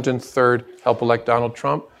Hillary Clinton. Third, help elect Donald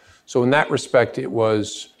Trump. So in that respect, it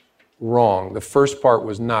was wrong. The first part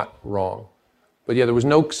was not wrong. But yeah, there was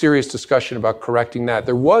no serious discussion about correcting that.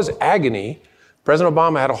 There was agony. President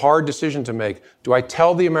Obama had a hard decision to make. Do I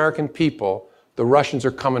tell the American people the Russians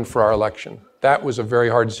are coming for our election? That was a very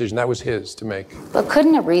hard decision. That was his to make. But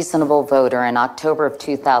couldn't a reasonable voter in October of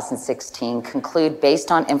 2016 conclude,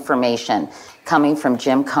 based on information coming from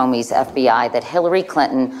Jim Comey's FBI, that Hillary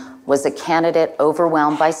Clinton was a candidate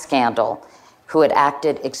overwhelmed by scandal who had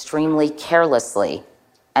acted extremely carelessly,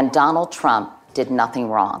 and Donald Trump did nothing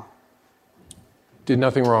wrong? Did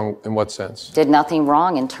nothing wrong in what sense? Did nothing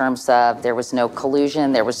wrong in terms of there was no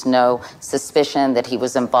collusion, there was no suspicion that he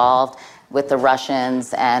was involved with the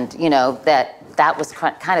Russians, and, you know, that was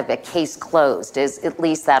kind of a case closed, is at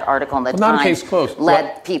least that article in the Times not a case closed.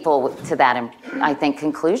 Led people to that, I think,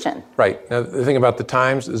 conclusion. Right. Now, the thing about the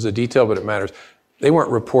Times is a detail, but it matters. They weren't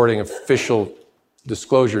reporting official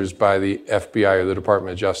disclosures by the FBI or the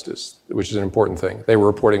Department of Justice, which is an important thing. They were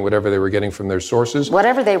reporting whatever they were getting from their sources.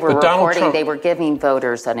 Whatever they were reporting, they were giving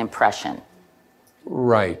voters an impression.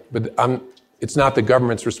 Right. But it's not the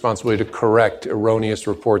government's responsibility to correct erroneous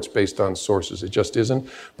reports based on sources. It just isn't.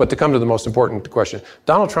 But to come to the most important question,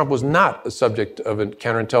 Donald Trump was not a subject of a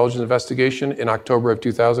counterintelligence investigation in October of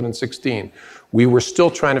 2016. We were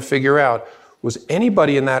still trying to figure out, was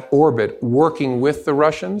anybody in that orbit working with the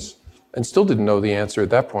Russians? And still didn't know the answer at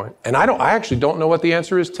that point. And I actually don't know what the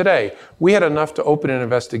answer is today. We had enough to open an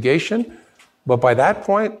investigation, but by that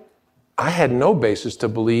point, I had no basis to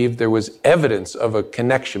believe there was evidence of a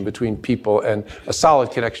connection between people, and a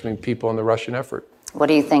solid connection between people and the Russian effort. What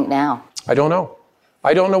do you think now? I don't know.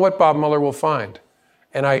 I don't know what Bob Mueller will find.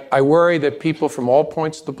 And I worry that people from all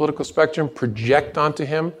points of the political spectrum project onto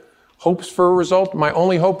him hopes for a result. My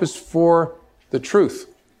only hope is for the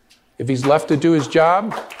truth. If he's left to do his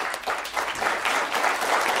job,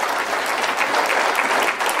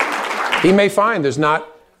 he may find there's not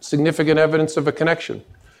significant evidence of a connection.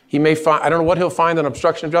 He may find, I don't know what he'll find on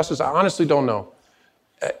obstruction of justice. I honestly don't know.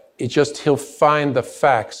 It's just he'll find the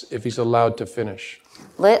facts if he's allowed to finish.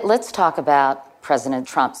 Let's talk about President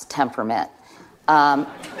Trump's temperament.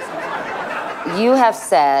 You have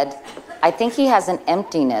said, I think he has an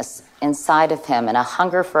emptiness inside of him and a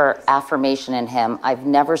hunger for affirmation in him I've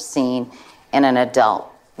never seen in an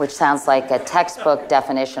adult, which sounds like a textbook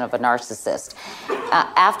definition of a narcissist.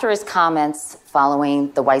 After his comments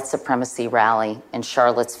following the white supremacy rally in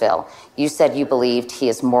Charlottesville, you said you believed he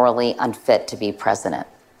is morally unfit to be president.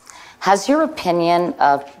 Has your opinion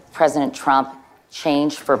of President Trump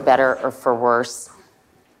changed for better or for worse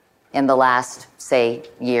in the last, say,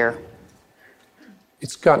 year?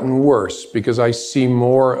 It's gotten worse because I see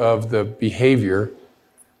more of the behavior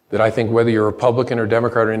that I think whether you're Republican or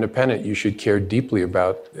Democrat or Independent, you should care deeply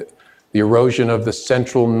about. The erosion of the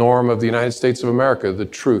central norm of the United States of America, the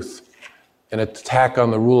truth, an attack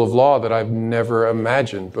on the rule of law that I've never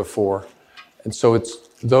imagined before. And so it's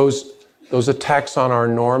those attacks on our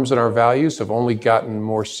norms and our values have only gotten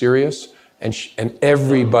more serious, and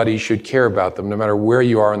everybody should care about them, no matter where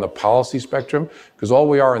you are in the policy spectrum, because all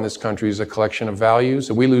we are in this country is a collection of values.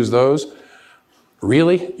 If we lose those,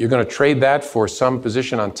 really? You're going to trade that for some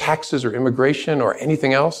position on taxes or immigration or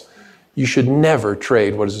anything else? You should never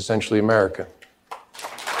trade what is essentially America.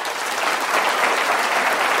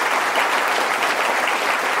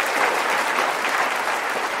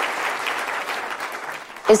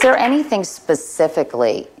 Is there anything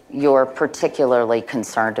specifically you're particularly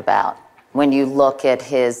concerned about when you look at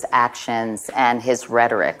his actions and his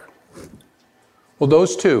rhetoric? Well,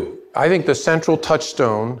 those two. I think the central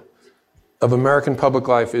touchstone of American public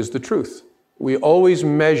life is the truth. We always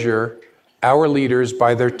measure our leaders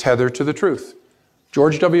by their tether to the truth.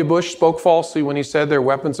 George W. Bush spoke falsely when he said there are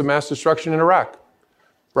weapons of mass destruction in Iraq.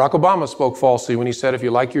 Barack Obama spoke falsely when he said, if you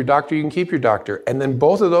like your doctor, you can keep your doctor. And then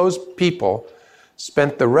both of those people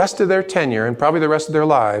spent the rest of their tenure and probably the rest of their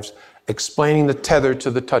lives explaining the tether to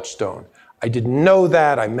the touchstone. I didn't know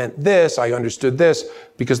that, I meant this, I understood this,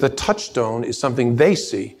 because the touchstone is something they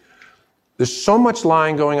see. There's so much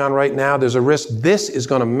lying going on right now, there's a risk this is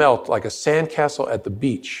going to melt like a sandcastle at the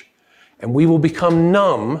beach. And we will become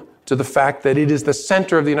numb to the fact that it is the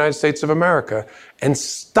center of the United States of America and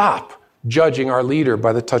stop judging our leader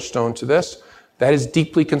by the touchstone to this. That is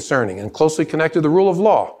deeply concerning and closely connected to the rule of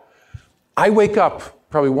law. I wake up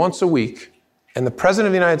probably once a week and the President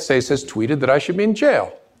of the United States has tweeted that I should be in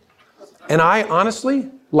jail. And I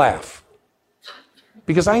honestly laugh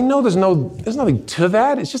because I know there's nothing to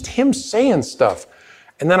that. It's just him saying stuff.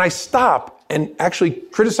 And then I stop and actually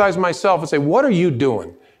criticize myself and say, what are you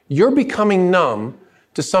doing? You're becoming numb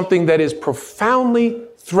to something that is profoundly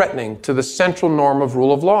threatening to the central norm of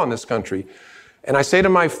rule of law in this country. And I say to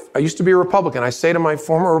I used to be a Republican, I say to my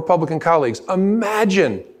former Republican colleagues,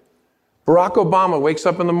 imagine Barack Obama wakes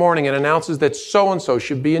up in the morning and announces that so-and-so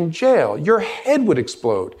should be in jail. Your head would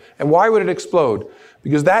explode. And why would it explode?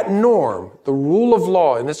 Because that norm, the rule of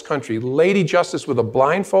law in this country, Lady Justice with a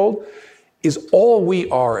blindfold, is all we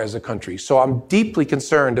are as a country. So I'm deeply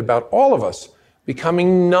concerned about all of us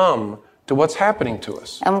becoming numb to what's happening to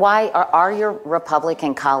us. And why are your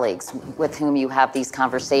Republican colleagues with whom you have these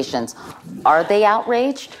conversations, are they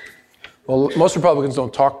outraged? Well, most Republicans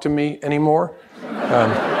don't talk to me anymore.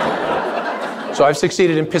 So I've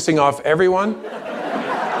succeeded in pissing off everyone,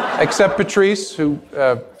 except Patrice, who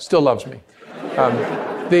still loves me.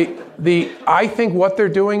 I think what they're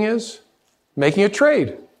doing is making a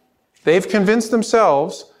trade. They've convinced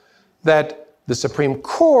themselves that the Supreme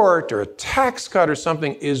Court or a tax cut or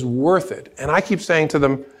something is worth it. And I keep saying to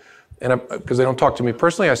them, and because they don't talk to me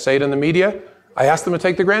personally, I say it in the media, I ask them to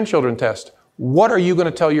take the grandchildren test. What are you going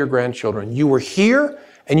to tell your grandchildren? You were here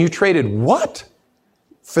and you traded what?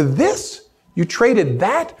 For this? You traded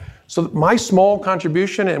that? So my small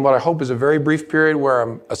contribution, and what I hope is a very brief period where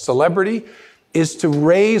I'm a celebrity, is to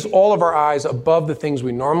raise all of our eyes above the things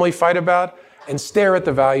we normally fight about and stare at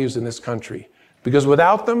the values in this country. Because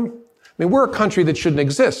without them, we're a country that shouldn't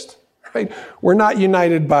exist, right? We're not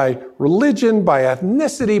united by religion, by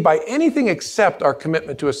ethnicity, by anything except our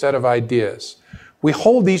commitment to a set of ideas. We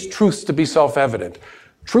hold these truths to be self-evident.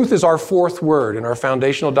 Truth is our fourth word in our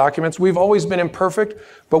foundational documents. We've always been imperfect,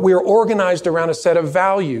 but we are organized around a set of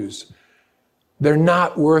values. They're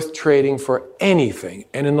not worth trading for anything.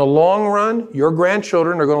 And in the long run, your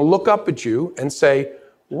grandchildren are going to look up at you and say,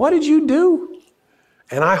 what did you do?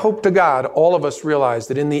 And I hope to God all of us realize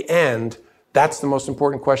that in the end, that's the most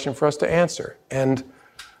important question for us to answer. And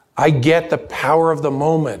I get the power of the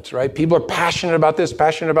moment, right? People are passionate about this,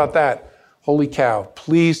 passionate about that. Holy cow,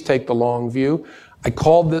 please take the long view. I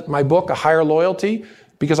called my book A Higher Loyalty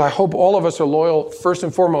because I hope all of us are loyal first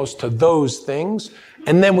and foremost to those things,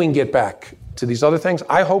 and then we can get back to these other things.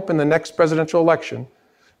 I hope in the next presidential election,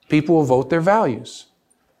 people will vote their values.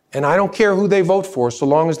 And I don't care who they vote for, so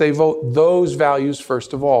long as they vote those values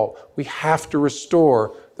first of all. We have to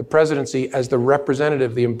restore the presidency as the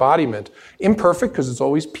representative, the embodiment, imperfect because it's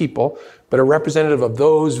always people, but a representative of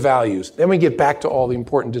those values. Then we get back to all the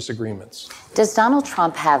important disagreements. Does Donald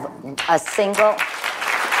Trump have a single...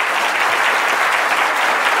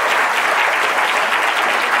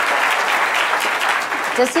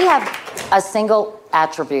 Does he have a single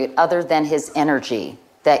attribute other than his energy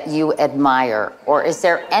that you admire? Or is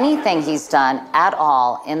there anything he's done at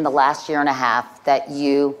all in the last year and a half that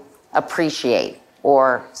you appreciate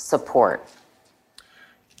or support?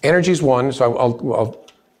 Energy's one, so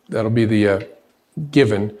that'll be the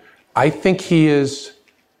given. I think he is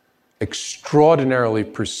extraordinarily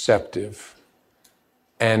perceptive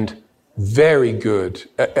and very good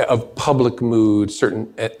of public mood,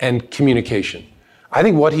 and communication. I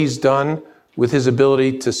think what he's done with his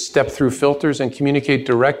ability to step through filters and communicate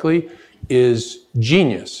directly is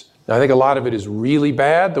genius. Now, I think a lot of it is really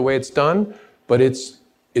bad, the way it's done, but it's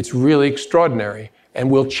really extraordinary and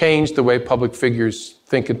will change the way public figures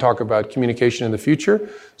think and talk about communication in the future.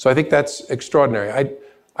 So I think that's extraordinary.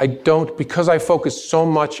 I don't, because I focus so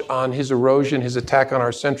much on his erosion, his attack on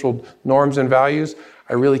our central norms and values,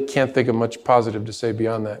 I really can't think of much positive to say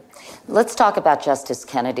beyond that. Let's talk about Justice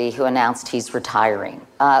Kennedy, who announced he's retiring.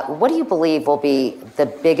 What do you believe will be the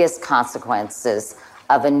biggest consequences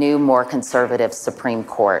of a new, more conservative Supreme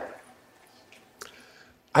Court?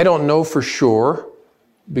 I don't know for sure,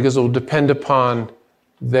 because it will depend upon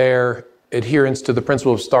their adherence to the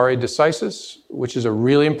principle of stare decisis, which is a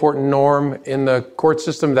really important norm in the court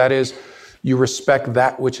system. That is, you respect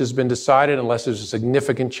that which has been decided unless there's a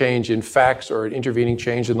significant change in facts or an intervening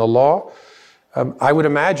change in the law. I would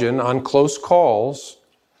imagine on close calls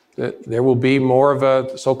that there will be more of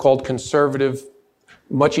a so-called conservative,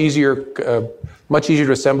 much easier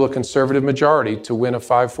to assemble a conservative majority to win a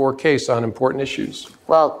 5-4 case on important issues.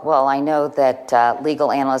 Well, I know that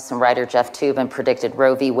legal analyst and writer Jeff Toobin predicted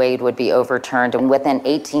Roe v. Wade would be overturned, and within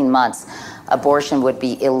 18 months, abortion would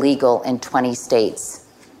be illegal in 20 states.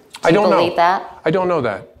 Do you believe that? I don't know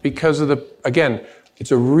that because of again,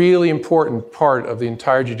 it's a really important part of the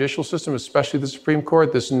entire judicial system, especially the Supreme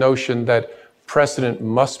Court, this notion that precedent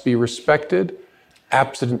must be respected,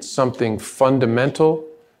 absent something fundamental,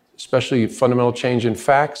 especially fundamental change in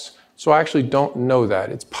facts. So I actually don't know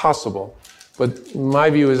that. It's possible. But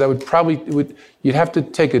my view is you'd have to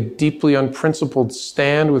take a deeply unprincipled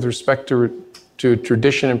stand with respect to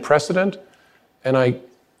tradition and precedent. And I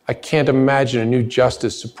can't imagine a new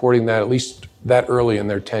justice supporting that, at least that early in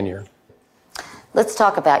their tenure. Let's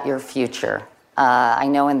talk about your future. I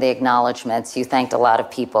know in the acknowledgments you thanked a lot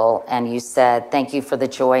of people, and you said, thank you for the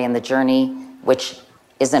joy and the journey, which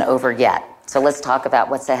isn't over yet. So let's talk about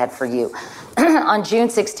what's ahead for you. On June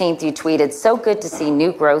 16th, you tweeted, so good to see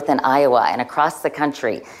new growth in Iowa and across the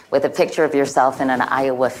country, with a picture of yourself in an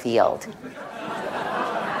Iowa field.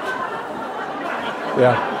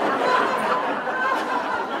 Yeah.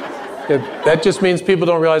 That just means people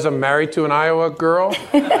don't realize I'm married to an Iowa girl.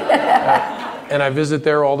 And I visit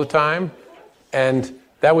there all the time. And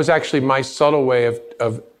that was actually my subtle way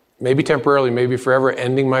of maybe temporarily, maybe forever,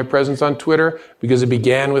 ending my presence on Twitter, because it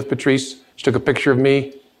began with Patrice. She took a picture of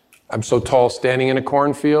me. I'm so tall, standing in a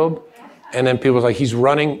cornfield. And then people were like, he's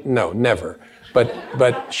running? No, never.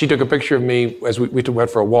 But she took a picture of me as we went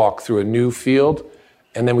for a walk through a new field.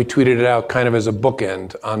 And then we tweeted it out kind of as a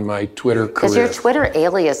bookend on my Twitter career. Because your Twitter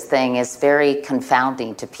alias thing is very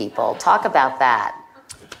confounding to people. Talk about that.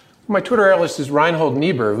 My Twitter alias is Reinhold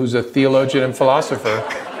Niebuhr, who's a theologian and philosopher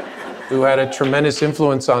who had a tremendous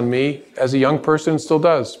influence on me as a young person and still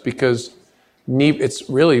does, because it's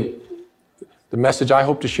really the message I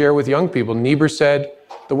hope to share with young people. Niebuhr said,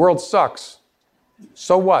 the world sucks.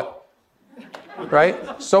 So what?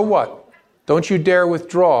 Right? So what? Don't you dare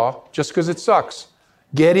withdraw just because it sucks.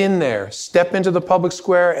 Get in there, step into the public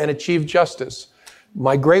square and achieve justice.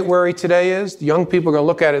 My great worry today is the young people are going to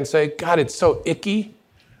look at it and say, God, it's so icky.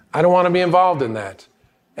 I don't want to be involved in that.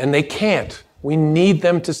 And they can't. We need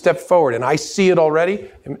them to step forward. And I see it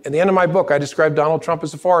already. At the end of my book, I described Donald Trump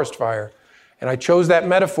as a forest fire. And I chose that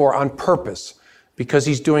metaphor on purpose because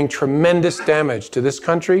he's doing tremendous damage to this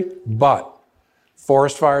country. But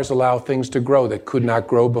forest fires allow things to grow that could not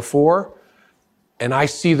grow before. And I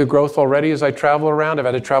see the growth already as I travel around. I've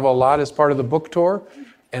had to travel a lot as part of the book tour.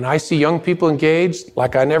 And I see young people engaged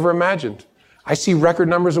like I never imagined. I see record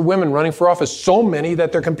numbers of women running for office, so many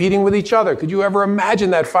that they're competing with each other. Could you ever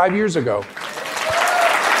imagine that 5 years ago?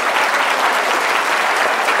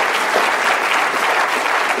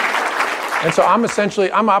 And so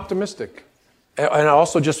I'm optimistic. And I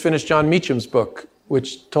also just finished John Meacham's book,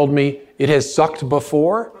 which told me it has sucked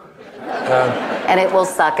before. And it will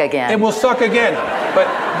suck again. It will suck again.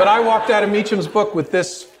 But I walked out of Meacham's book with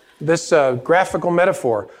this graphical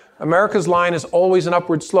metaphor. America's line is always an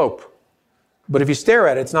upward slope. But if you stare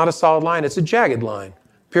at it, it's not a solid line, it's a jagged line.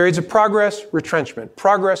 Periods of progress, retrenchment,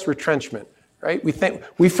 right? We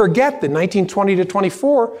forget that 1920 to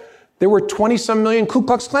 24, there were 20-some million Ku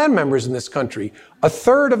Klux Klan members in this country. A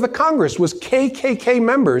third of the Congress was KKK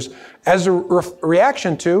members as a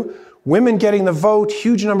reaction to women getting the vote,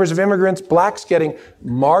 huge numbers of immigrants, blacks getting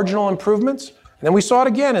marginal improvements. And then we saw it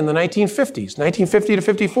again in the 1950s, 1950 to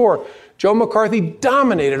 54. Joe McCarthy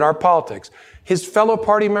dominated our politics. His fellow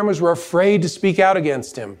party members were afraid to speak out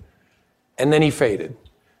against him. And then he faded.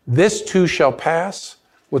 This too shall pass.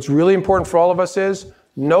 What's really important for all of us is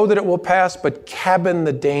know that it will pass, but cabin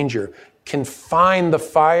the danger. Confine the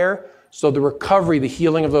fire so the recovery, the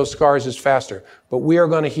healing of those scars is faster. But we are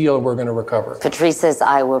going to heal and we're going to recover. Patrice's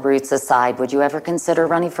Iowa roots aside, would you ever consider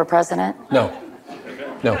running for president? No.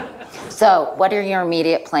 So what are your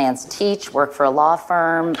immediate plans? Teach, work for a law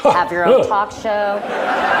firm, have your own talk show?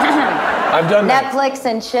 I've done that. Netflix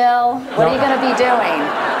and chill? What are you going to be doing?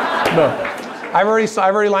 No. I've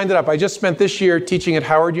already lined it up. I just spent this year teaching at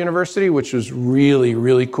Howard University, which was really,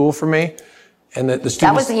 really cool for me. And the students...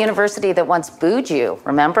 That was the university that once booed you,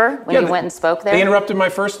 remember? When you went and spoke there? They interrupted my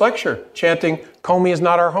first lecture, chanting, "Comey is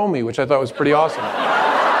not our homie," which I thought was pretty awesome.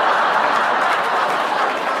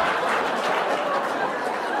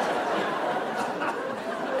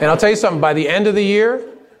 And I'll tell you something, by the end of the year,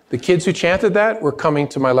 the kids who chanted that were coming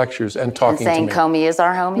to my lectures and talking to me. And saying Comey is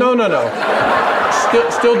our homie? No.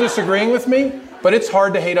 Still disagreeing with me, but it's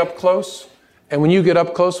hard to hate up close. And when you get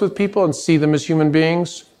up close with people and see them as human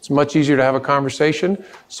beings, it's much easier to have a conversation.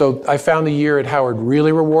 So I found the year at Howard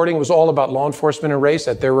really rewarding. It was all about law enforcement and race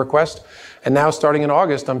at their request. And now starting in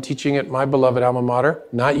August, I'm teaching at my beloved alma mater,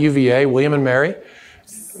 not UVA, William and Mary.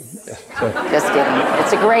 Just kidding.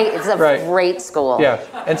 It's a great school. Yeah.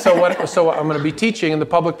 And so I'm going to be teaching in the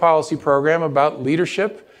public policy program about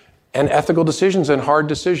leadership and ethical decisions and hard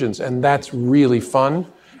decisions. And that's really fun.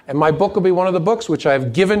 And my book will be one of the books which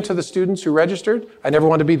I've given to the students who registered. I never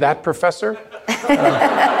wanted to be that professor.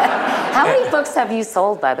 How many books have you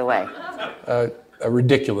sold, by the way? A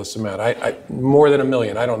ridiculous amount. More than 1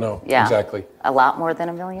 million. I don't know exactly. A lot more than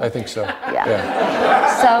 1 million? I think so.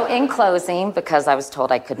 Yeah. So in closing, because I was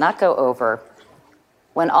told I could not go over,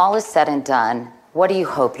 when all is said and done, what do you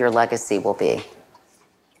hope your legacy will be?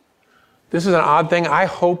 This is an odd thing. I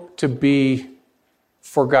hope to be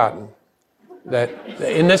forgotten. That,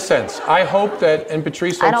 in this sense, I hope that, and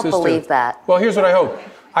Patrice hopes this too. I don't believe that. Well, here's what I hope.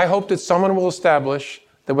 I hope that someone will establish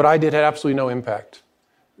that what I did had absolutely no impact.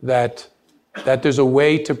 That there's a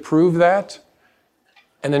way to prove that.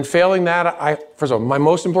 And then failing that, first of all, my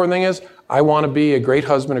most important thing is I want to be a great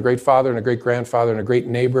husband, a great father, and a great grandfather, and a great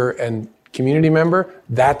neighbor and community member.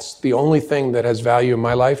 That's the only thing that has value in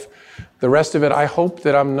my life. The rest of it, I hope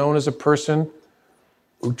that I'm known as a person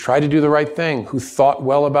who tried to do the right thing, who thought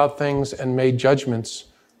well about things and made judgments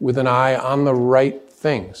with an eye on the right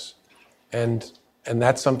things. And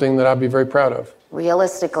that's something that I'll be very proud of.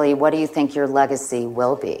 Realistically, what do you think your legacy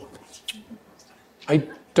will be? I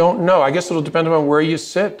don't know. I guess it'll depend on where you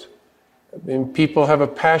sit. I mean, people have a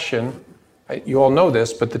passion. You all know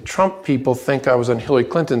this, but the Trump people think I was on Hillary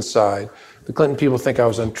Clinton's side. The Clinton people think I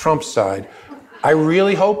was on Trump's side. I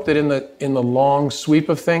really hope that in the long sweep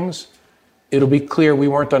of things, it'll be clear we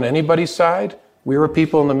weren't on anybody's side. We were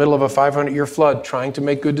people in the middle of a 500-year flood trying to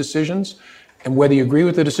make good decisions. And whether you agree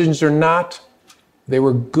with the decisions or not, they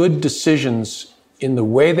were good decisions in the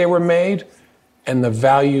way they were made and the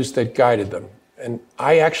values that guided them. And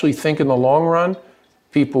I actually think in the long run,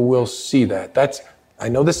 people will see that. I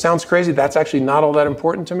know this sounds crazy. That's actually not all that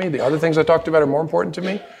important to me. The other things I talked about are more important to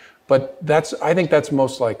me. But I think that's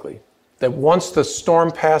most likely. That once the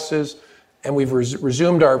storm passes and we've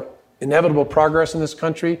resumed our inevitable progress in this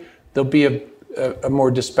country, there'll be a more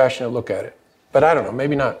dispassionate look at it. But I don't know,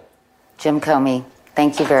 maybe not. Jim Comey,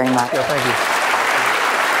 thank you very much. Yeah, thank you.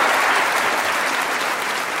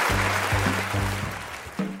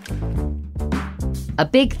 A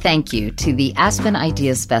big thank you to the Aspen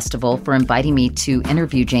Ideas Festival for inviting me to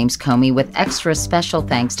interview James Comey, with extra special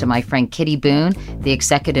thanks to my friend Kitty Boone, the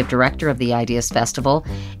executive director of the Ideas Festival,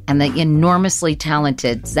 and the enormously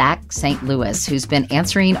talented Zach St. Louis, who's been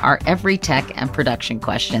answering our every tech and production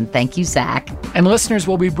question. Thank you, Zach. And listeners,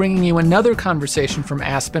 we'll be bringing you another conversation from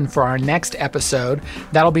Aspen for our next episode.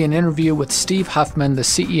 That'll be an interview with Steve Huffman, the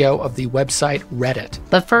CEO of the website Reddit.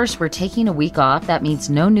 But first, we're taking a week off. That means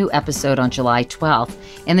no new episode on July 12th.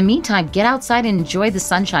 In the meantime, get outside and enjoy the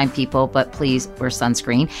sunshine, people, but please wear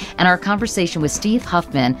sunscreen. And our conversation with Steve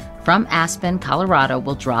Huffman, from Aspen, Colorado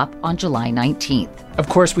will drop on July 19th. Of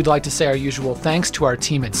course, we'd like to say our usual thanks to our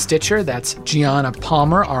team at Stitcher. That's Gianna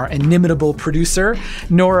Palmer, our inimitable producer,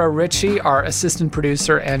 Nora Ritchie, our assistant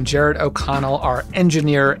producer, and Jared O'Connell, our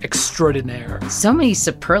engineer extraordinaire. So many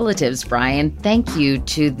superlatives, Brian. Thank you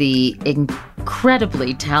to the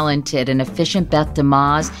incredibly talented and efficient Beth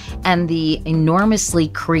DeMaz and the enormously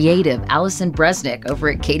creative Allison Bresnick over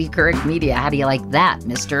at Katie Couric Media. How do you like that,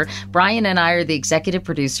 mister? Brian and I are the executive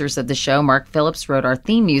producers of the show. Mark Phillips wrote our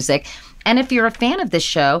theme music. And if you're a fan of this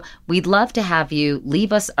show, we'd love to have you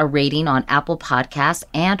leave us a rating on Apple Podcasts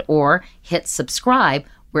and or hit subscribe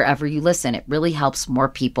wherever you listen. It really helps more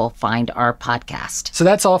people find our podcast. So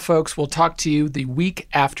that's all, folks. We'll talk to you the week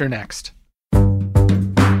after next.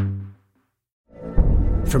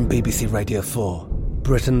 From BBC Radio 4,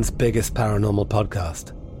 Britain's biggest paranormal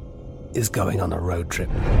podcast is going on a road trip.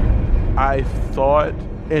 I thought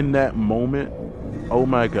in that moment, oh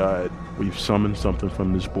my God, we've summoned something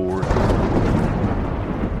from this board.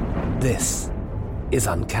 This is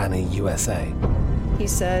Uncanny USA. He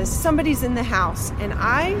says, somebody's in the house, and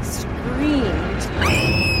I screamed.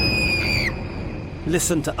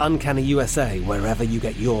 Listen to Uncanny USA wherever you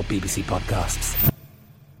get your BBC podcasts,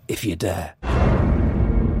 if you dare.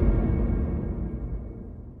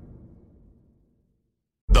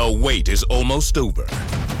 The wait is almost over.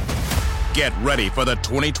 Get ready for the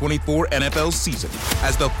 2024 NFL season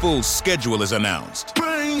as the full schedule is announced.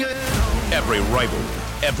 Every rivalry,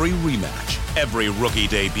 every rematch, every rookie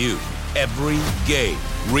debut, every game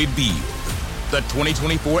revealed. The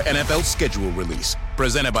 2024 NFL schedule release,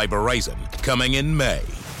 presented by Verizon, coming in May.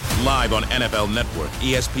 Live on NFL Network,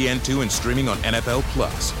 ESPN2, and streaming on NFL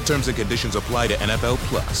Plus. Terms and conditions apply to NFL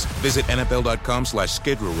Plus. Visit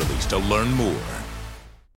NFL.com/schedule release to learn more.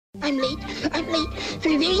 I'm late for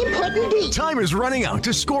a very important date. Time is running out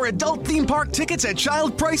to score adult theme park tickets at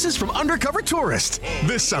child prices from Undercover Tourist.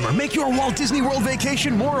 This summer, make your Walt Disney World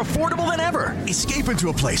vacation more affordable than ever. Escape into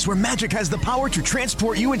a place where magic has the power to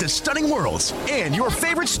transport you into stunning worlds and your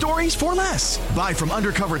favorite stories for less. Buy from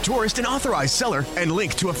Undercover Tourist, an authorized seller, and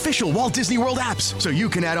link to official Walt Disney World apps so you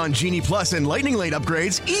can add on Genie Plus and Lightning Lane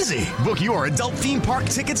upgrades easy. Book your adult theme park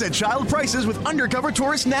tickets at child prices with Undercover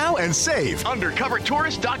Tourist now and save.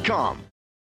 UndercoverTourist.com.